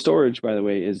 Data storage, by the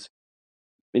way, is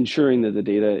ensuring that the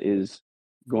data is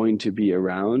going to be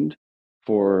around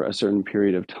for a certain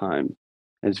period of time.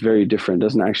 It's very different. It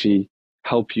doesn't actually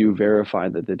help you verify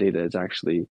that the data is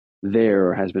actually there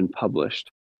or has been published.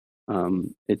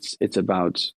 It's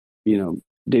about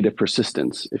data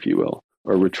persistence, if you will,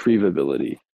 or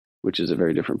retrievability, which is a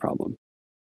very different problem.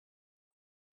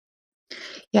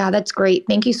 Yeah, that's great.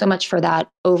 Thank you so much for that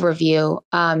overview.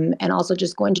 And also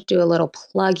just going to do a little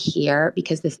plug here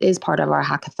because this is part of our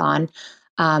hackathon.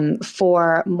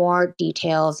 For more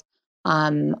details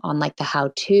on like the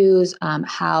how-tos,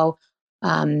 how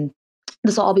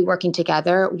this will all be working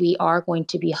together, we are going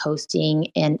to be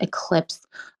hosting an Eclipse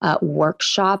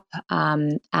workshop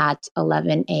at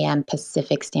 11 a.m.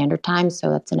 Pacific Standard Time. So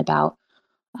that's in about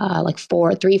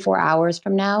 4 hours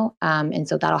from now. And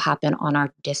so that'll happen on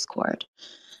our Discord.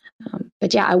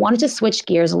 But yeah, I wanted to switch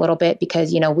gears a little bit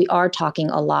because, we are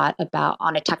talking a lot about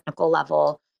on a technical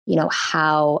level,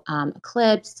 how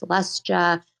Eclipse,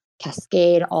 Celestia,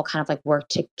 Cascade all kind of like work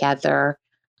together.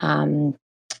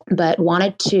 But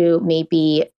wanted to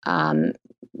maybe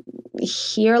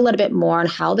hear a little bit more on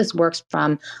how this works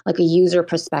from like a user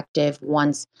perspective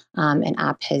once an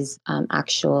app has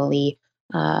actually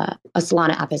a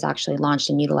Solana app has actually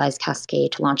launched and utilized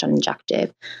Cascade to launch on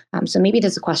Injective. So maybe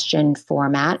there's a question for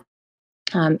Matt.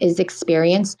 Is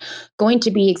experience going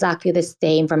to be exactly the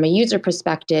same from a user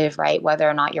perspective, right? Whether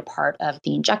or not you're part of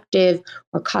the Injective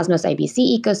or Cosmos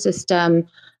IBC ecosystem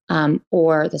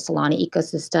or the Solana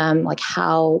ecosystem, like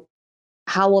how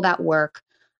will that work?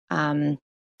 And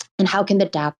how can the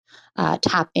DApp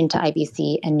tap into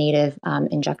IBC and native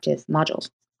Injective modules?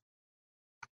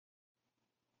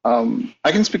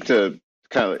 I can speak to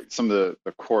kind of like some of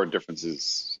the core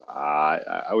differences.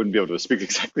 I wouldn't be able to speak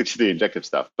exactly to the Injective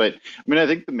stuff, but I mean, I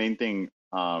think the main thing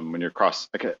when you're across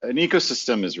like an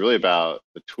ecosystem is really about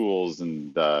the tools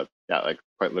and like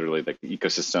quite literally like the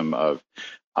ecosystem of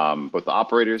both the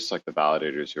operators, like the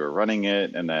validators who are running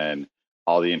it, and then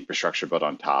all the infrastructure built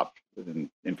on top. And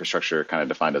infrastructure kind of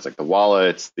defined as like the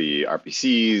wallets, the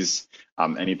RPCs,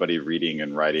 anybody reading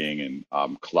and writing and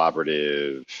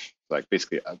collaborative, like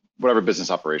basically whatever business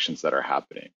operations that are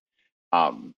happening.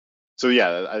 So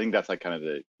yeah, I think that's like kind of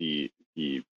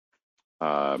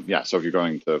so if you're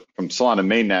going from Solana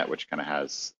mainnet, which kind of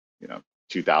has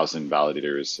 2,000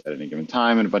 validators at any given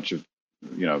time and a bunch of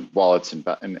wallets and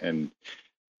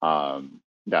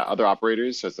other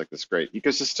operators, so it's like this great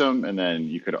ecosystem. And then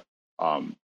you could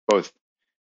both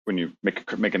when you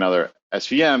make another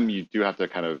SVM, you do have to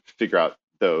kind of figure out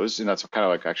those, and that's kind of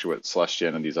like actually what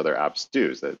Celestia and these other apps do,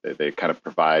 is that they kind of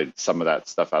provide some of that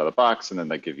stuff out of the box, and then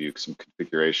they give you some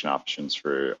configuration options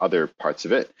for other parts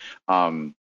of it.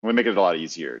 We make it a lot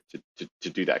easier to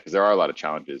do that because there are a lot of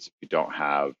challenges if you don't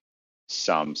have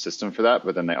some system for that.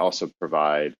 But then they also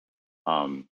provide,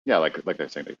 like I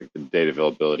was saying, like the data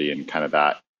availability and kind of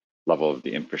that level of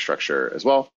the infrastructure as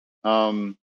well.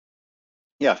 So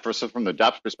from the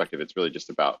dApps perspective, it's really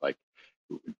just about like,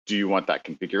 do you want that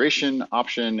configuration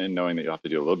option and knowing that you'll have to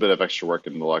do a little bit of extra work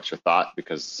and a little extra thought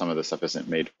because some of the stuff isn't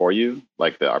made for you,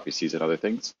 like the RPCs and other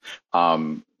things.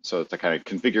 So it's a kind of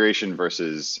configuration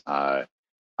versus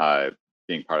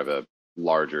being part of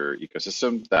larger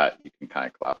ecosystem that you can kind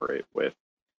of collaborate with.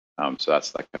 So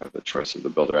that's like kind of the choice of the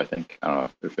builder, I think. I don't know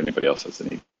if anybody else has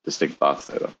any distinct thoughts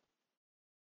there, though.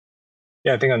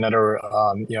 Yeah, I think another,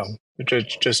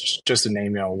 just to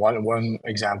name, one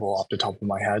example off the top of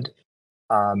my head.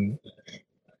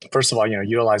 First of all,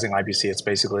 utilizing IBC, it's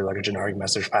basically like a generic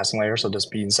message passing layer. So this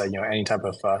means that, any type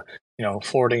of,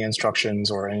 forwarding instructions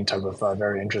or any type of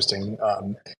very interesting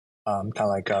kind of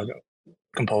like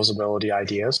composability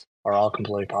ideas are all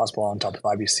completely possible on top of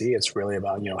IBC. It's really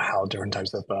about, how different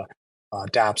types of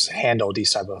dApps handle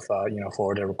these type of,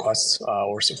 forwarded requests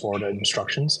or forwarded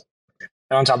instructions.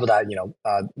 And on top of that,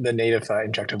 the native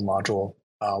injective module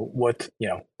with,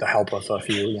 the help of a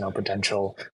few,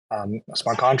 potential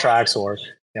smart contracts or,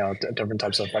 different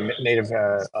types of native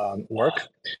work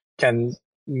can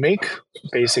make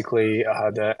basically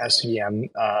the SVM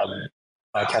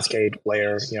cascade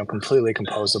layer, completely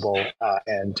composable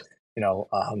and,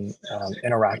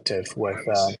 interactive with,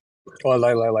 or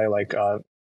like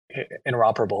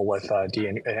interoperable with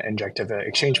the injective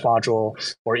exchange module,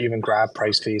 or even grab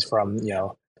price feeds from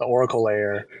the Oracle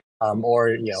layer,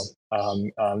 or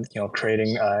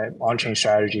creating on-chain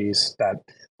strategies that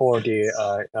for the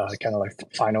kind of like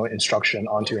final instruction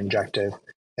onto injective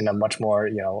in a much more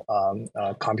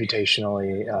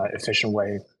computationally efficient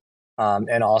way,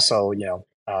 and also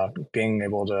being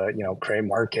able to create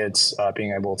markets,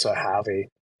 being able to have a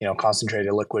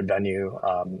concentrated liquid venue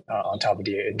on top of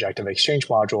the injective exchange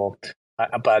module,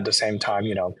 but at the same time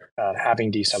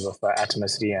having these type of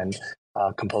atomicity and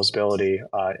composability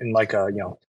in like a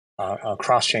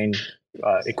cross-chain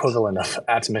equivalent of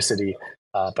atomicity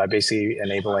by basically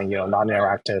enabling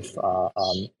non-interactive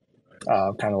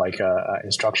kind of like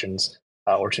instructions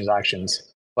or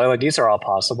transactions. Like these are all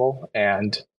possible,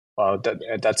 and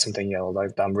that's something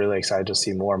like I'm really excited to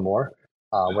see more and more.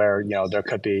 Where there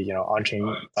could be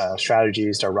on-chain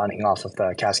strategies that are running off of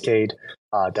the Cascade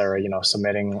that are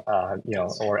submitting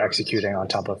or executing on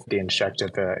top of the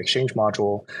injective exchange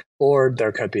module, or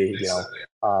there could be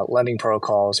lending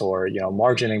protocols or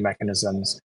margining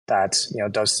mechanisms that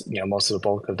does most of the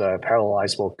bulk of the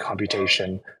parallelizable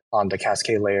computation on the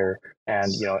Cascade layer,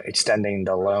 and extending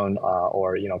the loan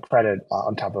or credit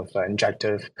on top of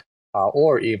injective,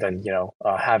 or even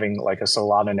having like a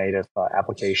Solana native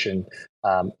application,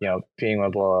 being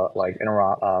able to like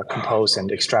compose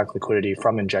and extract liquidity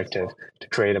from injective to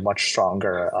create a much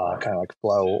stronger kind of like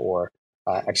flow or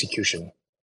execution.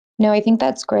 No, I think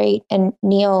that's great. And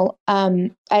Neil, I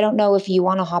don't know if you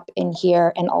want to hop in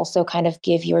here and also kind of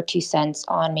give your 2 cents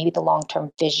on maybe the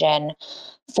long-term vision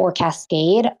for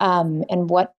Cascade, and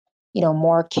what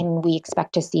more can we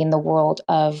expect to see in the world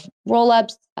of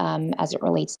rollups as it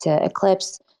relates to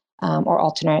Eclipse or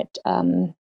alternate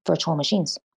virtual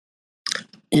machines.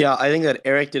 Yeah, I think that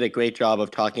Eric did a great job of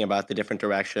talking about the different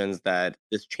directions that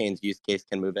this chain's use case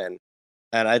can move in.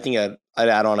 And I think I'd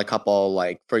add on a couple,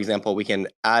 like, for example, we can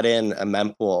add in a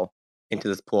mempool into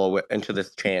this into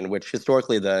this chain, which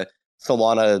historically the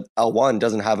Solana L1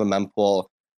 doesn't have a mempool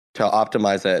to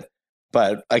optimize it.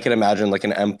 But I can imagine like a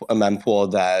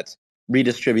mempool that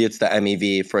redistributes the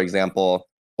MEV, for example,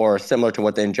 or similar to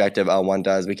what the Injective L1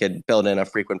 does. We could build in a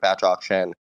frequent batch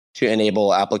auction to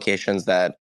enable applications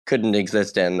that couldn't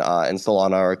exist in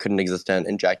Solana or couldn't exist in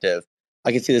Injective.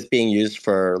 I can see this being used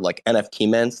for like NFT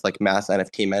mints, like mass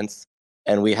NFT mints,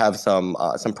 and we have some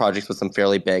projects with some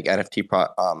fairly big NFT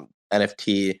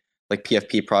like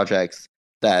PFP projects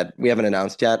that we haven't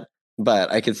announced yet.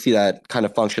 But I could see that kind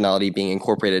of functionality being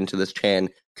incorporated into this chain,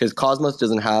 because Cosmos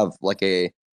doesn't have like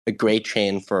a great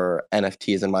chain for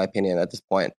NFTs, in my opinion, at this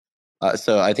point.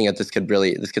 So I think that this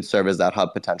could serve as that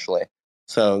hub potentially.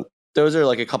 So those are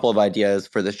like a couple of ideas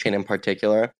for this chain in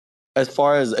particular. As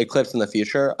far as Eclipse in the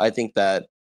future, I think that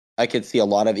I could see a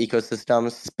lot of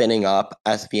ecosystems spinning up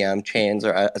SVM chains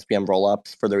or SVM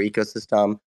rollups for their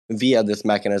ecosystem via this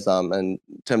mechanism, and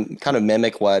to kind of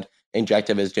mimic what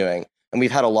Injective is doing. And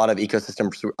we've had a lot of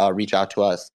ecosystems reach out to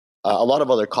us, a lot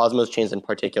of other Cosmos chains in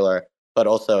particular, but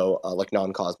also like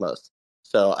non-Cosmos.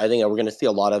 So I think that we're going to see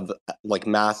a lot of like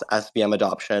mass SVM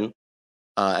adoption.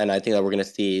 And I think that we're going to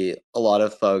see a lot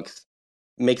of folks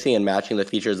mixing and matching the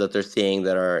features that they're seeing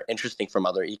that are interesting from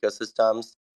other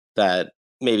ecosystems that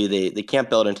maybe they can't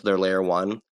build into their layer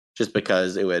one, just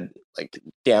because it would like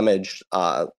damage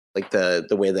like the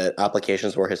way that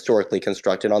applications were historically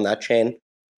constructed on that chain.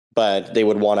 But they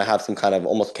would want to have some kind of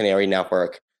almost canary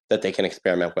network that they can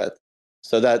experiment with.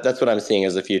 So that's what I'm seeing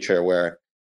as the future, where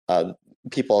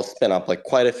people spin up like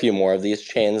quite a few more of these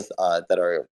chains that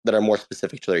are more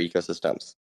specific to their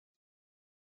ecosystems.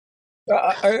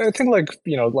 I think like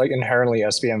inherently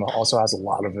SVM also has a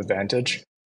lot of advantage.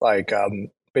 Like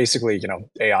basically,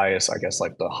 AI is, I guess,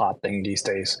 like the hot thing these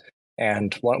days.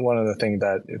 And one of the things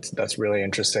that's really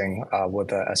interesting with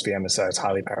the SVM is that it's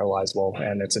highly parallelizable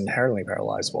and it's inherently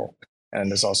parallelizable.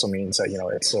 And this also means that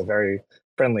it's very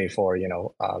friendly for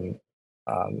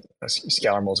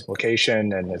scalar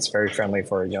multiplication, and it's very friendly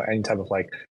for any type of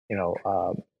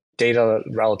data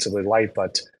relatively light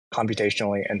but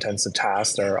computationally intensive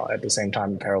tasks that are at the same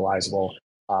time parallelizable.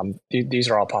 These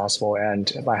are all possible,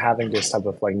 and by having this type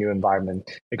of new environment,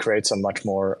 it creates a much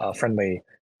more friendly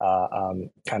or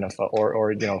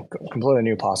completely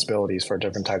new possibilities for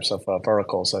different types of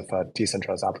verticals of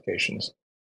decentralized applications.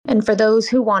 And for those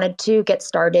who wanted to get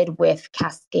started with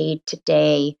Cascade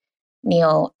today,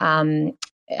 Neil,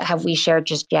 have we shared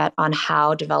just yet on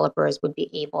how developers would be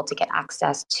able to get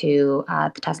access to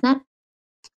the testnet?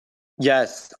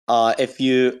 Yes. If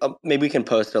you maybe we can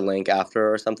post a link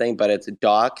after or something, but it's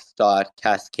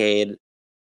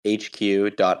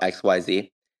docs.cascadehq.xyz.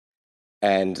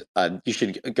 And you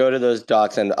should go to those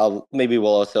docs, and maybe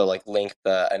we'll also link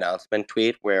the announcement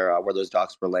tweet where those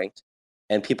docs were linked.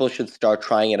 And people should start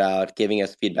trying it out, giving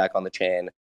us feedback on the chain,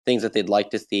 things that they'd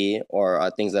like to see, or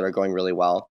things that are going really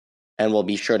well. And we'll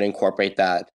be sure to incorporate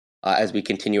that as we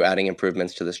continue adding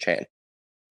improvements to this chain.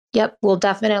 Yep, we'll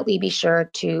definitely be sure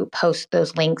to post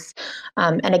those links.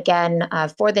 And again,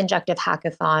 for the Injective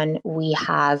Hackathon, we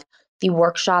have the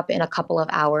workshop in a couple of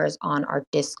hours on our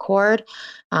Discord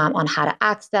on how to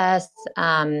access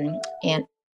and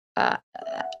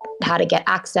how to get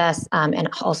access and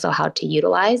also how to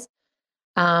utilize.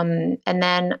 And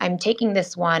then I'm taking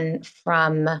this one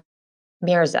from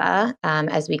Mirza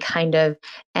as we kind of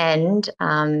end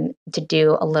to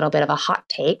do a little bit of a hot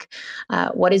take.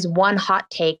 What is one hot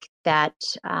take that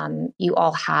you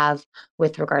all have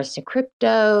with regards to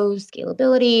crypto,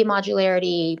 scalability,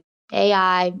 modularity,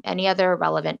 AI, any other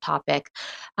relevant topic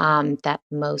that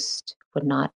most would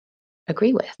not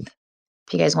agree with?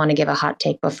 If you guys want to give a hot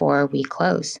take before we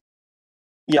close.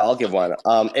 Yeah, I'll give one.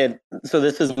 So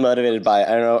this is motivated by, I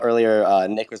don't know, earlier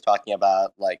Nick was talking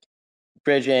about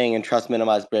bridging and trust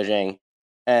minimized bridging.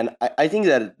 And I think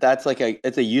that that's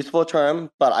it's a useful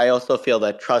term, but I also feel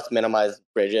that trust minimized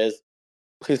bridges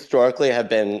historically have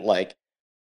been I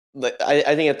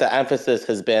think that the emphasis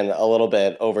has been a little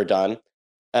bit overdone.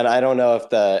 And I don't know if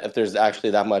there's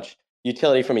actually that much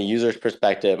utility from a user's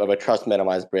perspective of a trust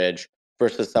minimized bridge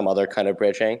versus some other kind of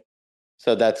bridging.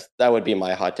 So that would be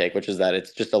my hot take, which is that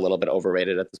it's just a little bit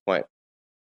overrated at this point.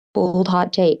 Bold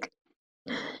hot take.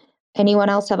 Anyone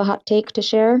else have a hot take to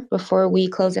share before we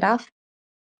close it off?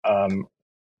 I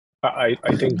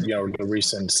think the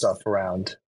recent stuff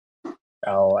around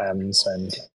LLMs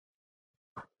and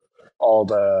all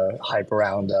the hype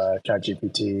around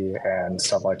ChatGPT and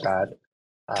stuff like that,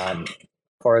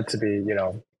 for it to be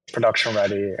production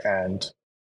ready and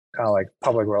kind of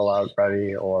public rollout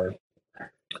ready, or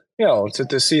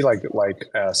to see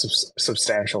a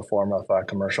substantial form of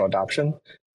commercial adoption.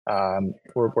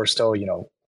 We're still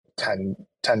 10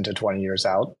 to 20 years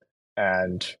out,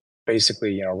 and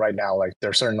basically right now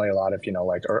there's certainly a lot of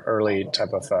early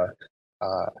type of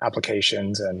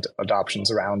applications and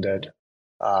adoptions around it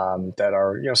that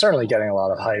are certainly getting a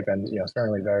lot of hype and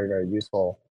certainly very, very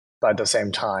useful, but at the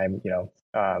same time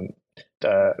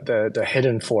the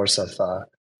hidden force of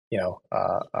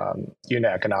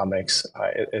unit economics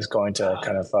is going to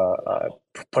kind of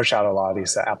push out a lot of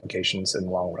these applications in the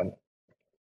long run.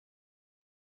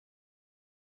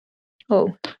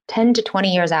 Oh, 10 to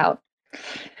 20 years out.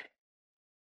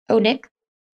 Oh, Nick?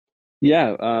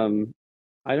 Yeah,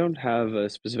 I don't have a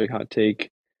specific hot take,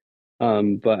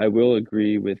 but I will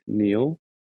agree with Neil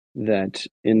that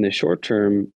in the short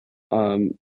term,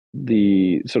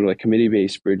 the sort of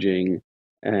committee-based bridging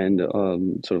and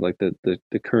sort of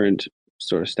the current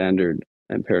sort of standard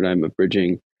and paradigm of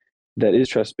bridging that is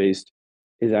trust-based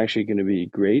is actually going to be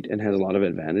great and has a lot of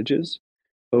advantages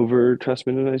over trust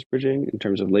minimized bridging in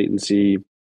terms of latency,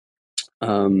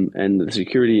 and the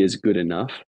security is good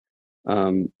enough.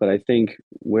 But I think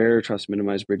where trust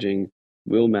minimized bridging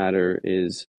will matter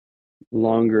is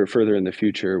further in the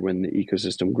future when the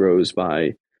ecosystem grows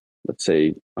by, let's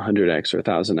say, 100x or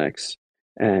 1000x,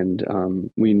 and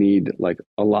we need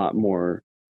a lot more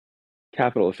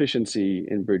capital efficiency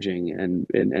in bridging, and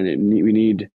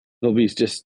there'll be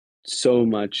just so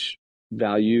much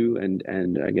value and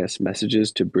I guess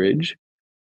messages to bridge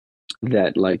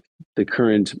that the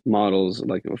current models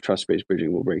of trust-based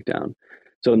bridging will break down.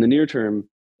 So in the near term,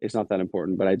 it's not that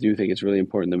important, but I do think it's really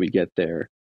important that we get there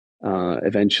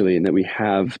eventually, and that we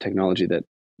have technology that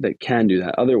can do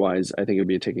that. Otherwise, I think it would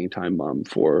be a ticking time bomb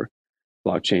for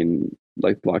blockchain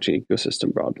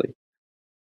ecosystem broadly.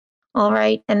 All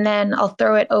right. And then I'll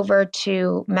throw it over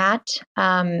to Matt.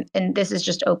 And this is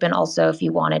just open also if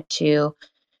you wanted to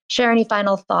share any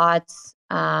final thoughts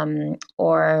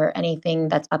or anything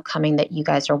that's upcoming that you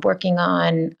guys are working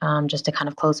on, just to kind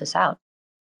of close this out.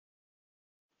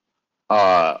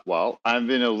 Well, I've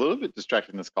been a little bit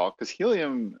distracted in this call because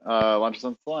Helium launches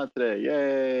on Solana today.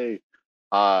 Yay!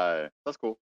 That's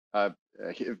cool.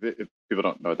 If people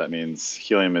don't know what that means,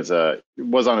 Helium was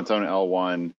on its own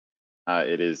L1.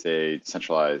 It is a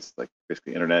decentralized, like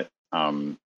basically internet,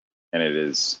 and it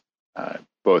is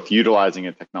both utilizing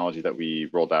a technology that we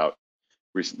rolled out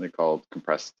recently called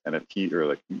compressed NFT, or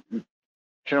like, I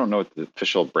don't know what the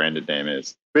official branded name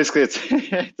is. Basically, it's a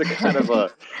kind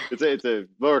of it's a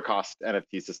lower cost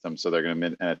NFT system. So they're going to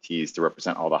mint NFTs to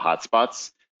represent all the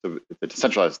hotspots. So it's a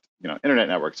decentralized, internet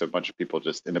network. So a bunch of people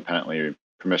just independently,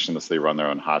 permissionlessly run their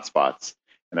own hotspots,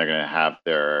 and they're going to have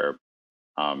their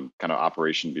kind of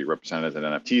operation be represented as an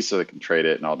NFT, so they can trade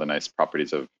it and all the nice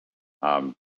properties of,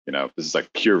 this is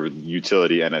like pure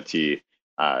utility NFT.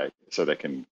 So they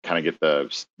can kind of get the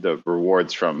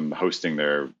rewards from hosting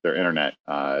their internet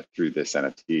through this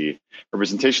NFT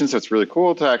representation. So it's really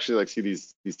cool to actually like see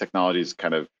these technologies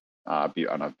kind of be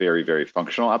on a very, very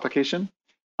functional application.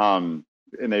 And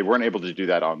they weren't able to do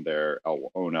that on their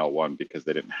own L1 because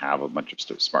they didn't have a bunch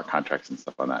of smart contracts and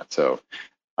stuff on that. So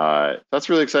that's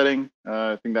really exciting.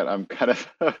 I think that I'm kind of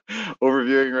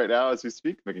overviewing right now as we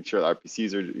speak, making sure the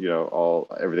RPCs are,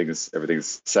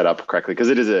 everything's set up correctly, because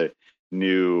it is a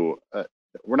new,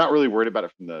 we're not really worried about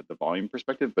it from the volume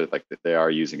perspective, but like that they are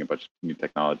using a bunch of new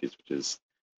technologies, which is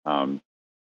kind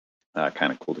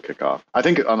of cool to kick off. I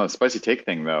think on the spicy take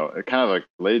thing though, it kind of like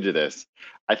related to this,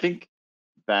 I think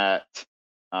that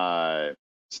blockchain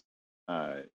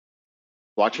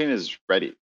is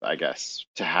ready, I guess,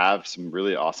 to have some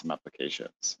really awesome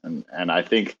applications. And I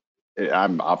think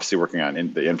I'm obviously working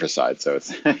on the infra side, so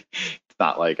it's it's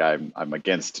not like I'm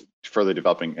against further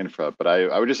developing infra, but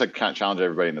I would just like kind of challenge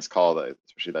everybody in this call,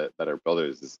 especially that are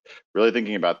builders, is really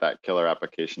thinking about that killer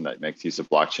application that makes use of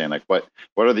blockchain. Like what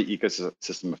are the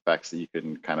ecosystem effects that you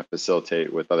can kind of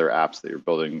facilitate with other apps that you're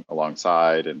building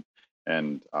alongside, and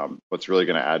what's really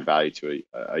going to add value to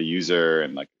a user,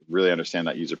 and like really understand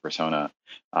that user persona.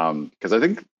 Because I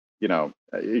think,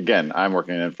 again, I'm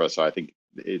working in infra, so I think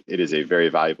it is a very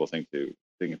valuable thing to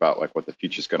think about, like what the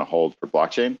future is going to hold for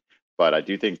blockchain. But I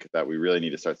do think that we really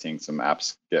need to start seeing some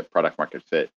apps get product market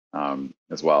fit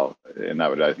as well. And that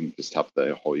would, I think, just help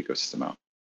the whole ecosystem out.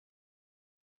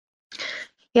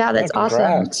 Yeah, that's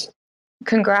awesome.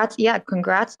 Congrats. Yeah,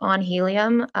 congrats on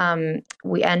Helium.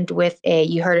 We end with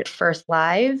you heard it first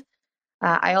live.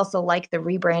 I also like the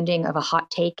rebranding of a hot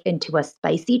take into a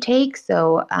spicy take.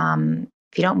 So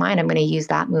if you don't mind, I'm going to use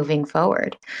that moving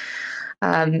forward.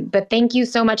 But thank you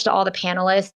so much to all the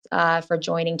panelists for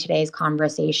joining today's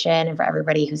conversation, and for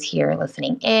everybody who's here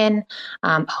listening in.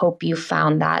 Hope you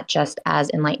found that just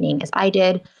as enlightening as I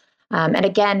did. And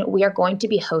again, we are going to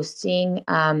be hosting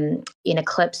an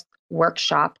Eclipse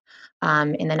workshop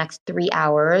in the next 3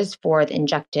 hours for the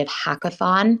Injective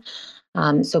Hackathon.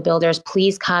 So builders,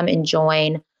 please come and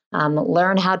join.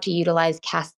 Learn how to utilize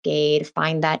Cascade,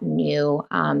 find that new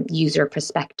user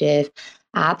perspective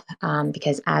app,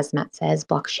 because as Matt says,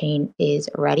 blockchain is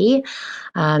ready.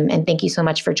 And thank you so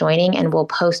much for joining. And we'll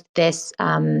post this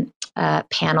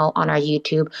panel on our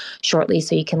YouTube shortly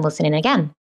so you can listen in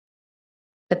again.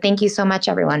 But thank you so much,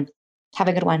 everyone. Have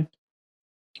a good one.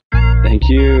 Thank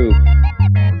you.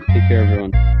 Take care,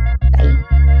 everyone.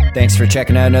 Bye. Thanks for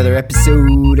checking out another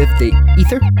episode of The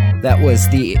Ether. That was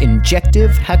the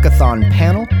Injective Hackathon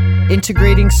panel,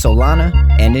 integrating Solana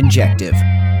and Injective.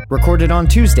 Recorded on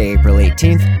Tuesday, April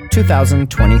 18th,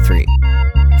 2023.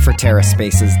 For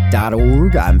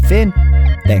TerraSpaces.org, I'm Finn.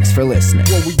 Thanks for listening.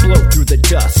 When we blow through the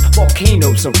dust,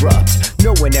 volcanoes erupt.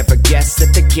 No one ever guessed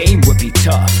that the game would be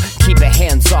tough. Keep your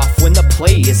hands off when the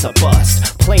play is a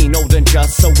bust. Plain old and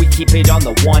just, so we keep it on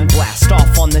the 1. Blast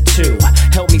off on the 2.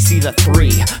 Help me see the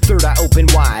 3. Third eye open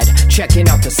wide, checking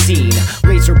out the scene.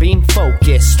 Laser beam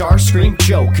focus, Starscream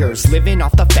jokers, living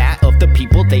off the fat of the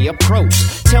people they approach.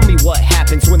 Tell me what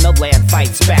happens when the land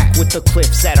fights back. With the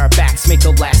cliffs at our backs, make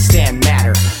the last stand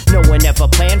matter. No one ever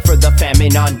planned for the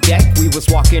famine on deck. We was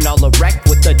walking all erect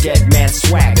with the dead man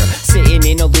swagger. Sitting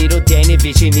in a little den,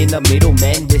 envisioning the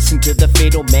middlemen. Listen to the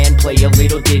fatal man play a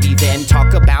little ditty, then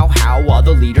talk about how all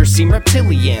the leaders seem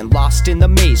reptilian. Lost in the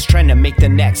maze, trying to make the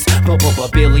next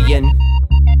billion.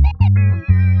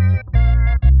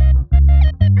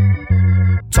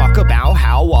 Talk about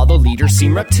how all the leaders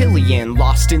seem reptilian.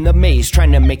 Lost in the maze,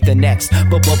 trying to make the next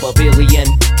billion.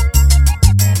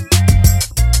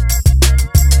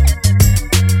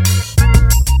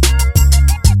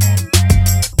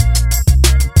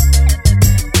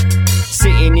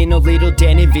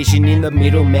 Dan envisioning the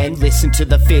middlemen. Listen to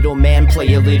the fiddle man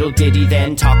play a little ditty,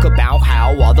 then talk about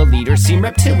how all the leaders seem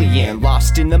reptilian,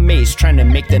 lost in the maze trying to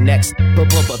make the next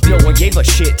no one gave a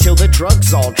shit till the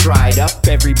drugs all dried up.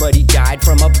 Everybody died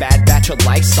from a bad batch of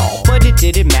Lysol, but it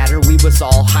didn't matter, we was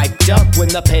all hyped up. When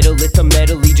the pedal lit the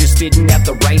metal, he just didn't have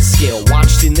the right skill.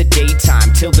 Watched in the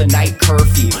daytime till the night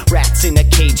curfew, rats in a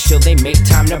cage till they make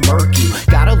time to murk you.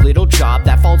 Got a little job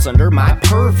that falls under my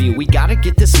purview. We gotta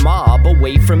get this mob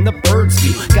away from the bird's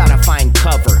view. Gotta find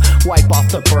cover, wipe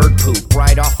off the bird poop,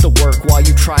 right off the work while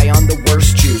you try on the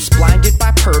worst juice. Blinded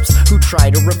by perps who try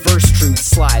to reverse truth,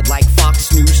 slide like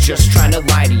Fox News just trying to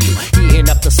lie to you. Eating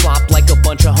up the slop like a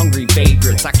bunch of hungry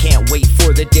vagrants. I can't wait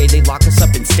for the day they lock us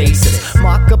up in stasis.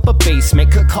 Mock up a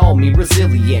basement, could call me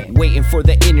resilient. Waiting for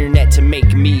the internet to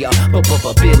make me a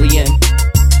billion.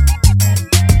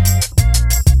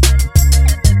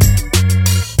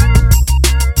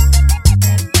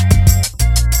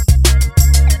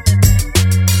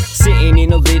 Sitting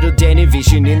in a little den,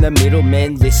 envisioning the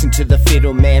middlemen. Listen to the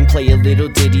fiddle man play a little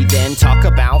ditty, then talk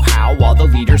about how all the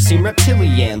leaders seem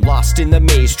reptilian, lost in the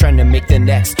maze trying to make the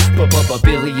next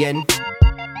billion.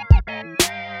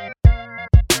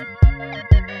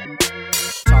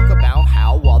 Talk about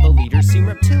how all the leaders seem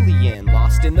reptilian,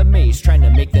 lost in the maze trying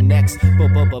to make the next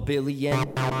billion.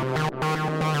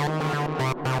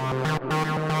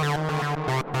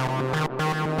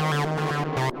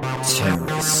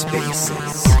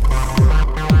 TerraSpaces.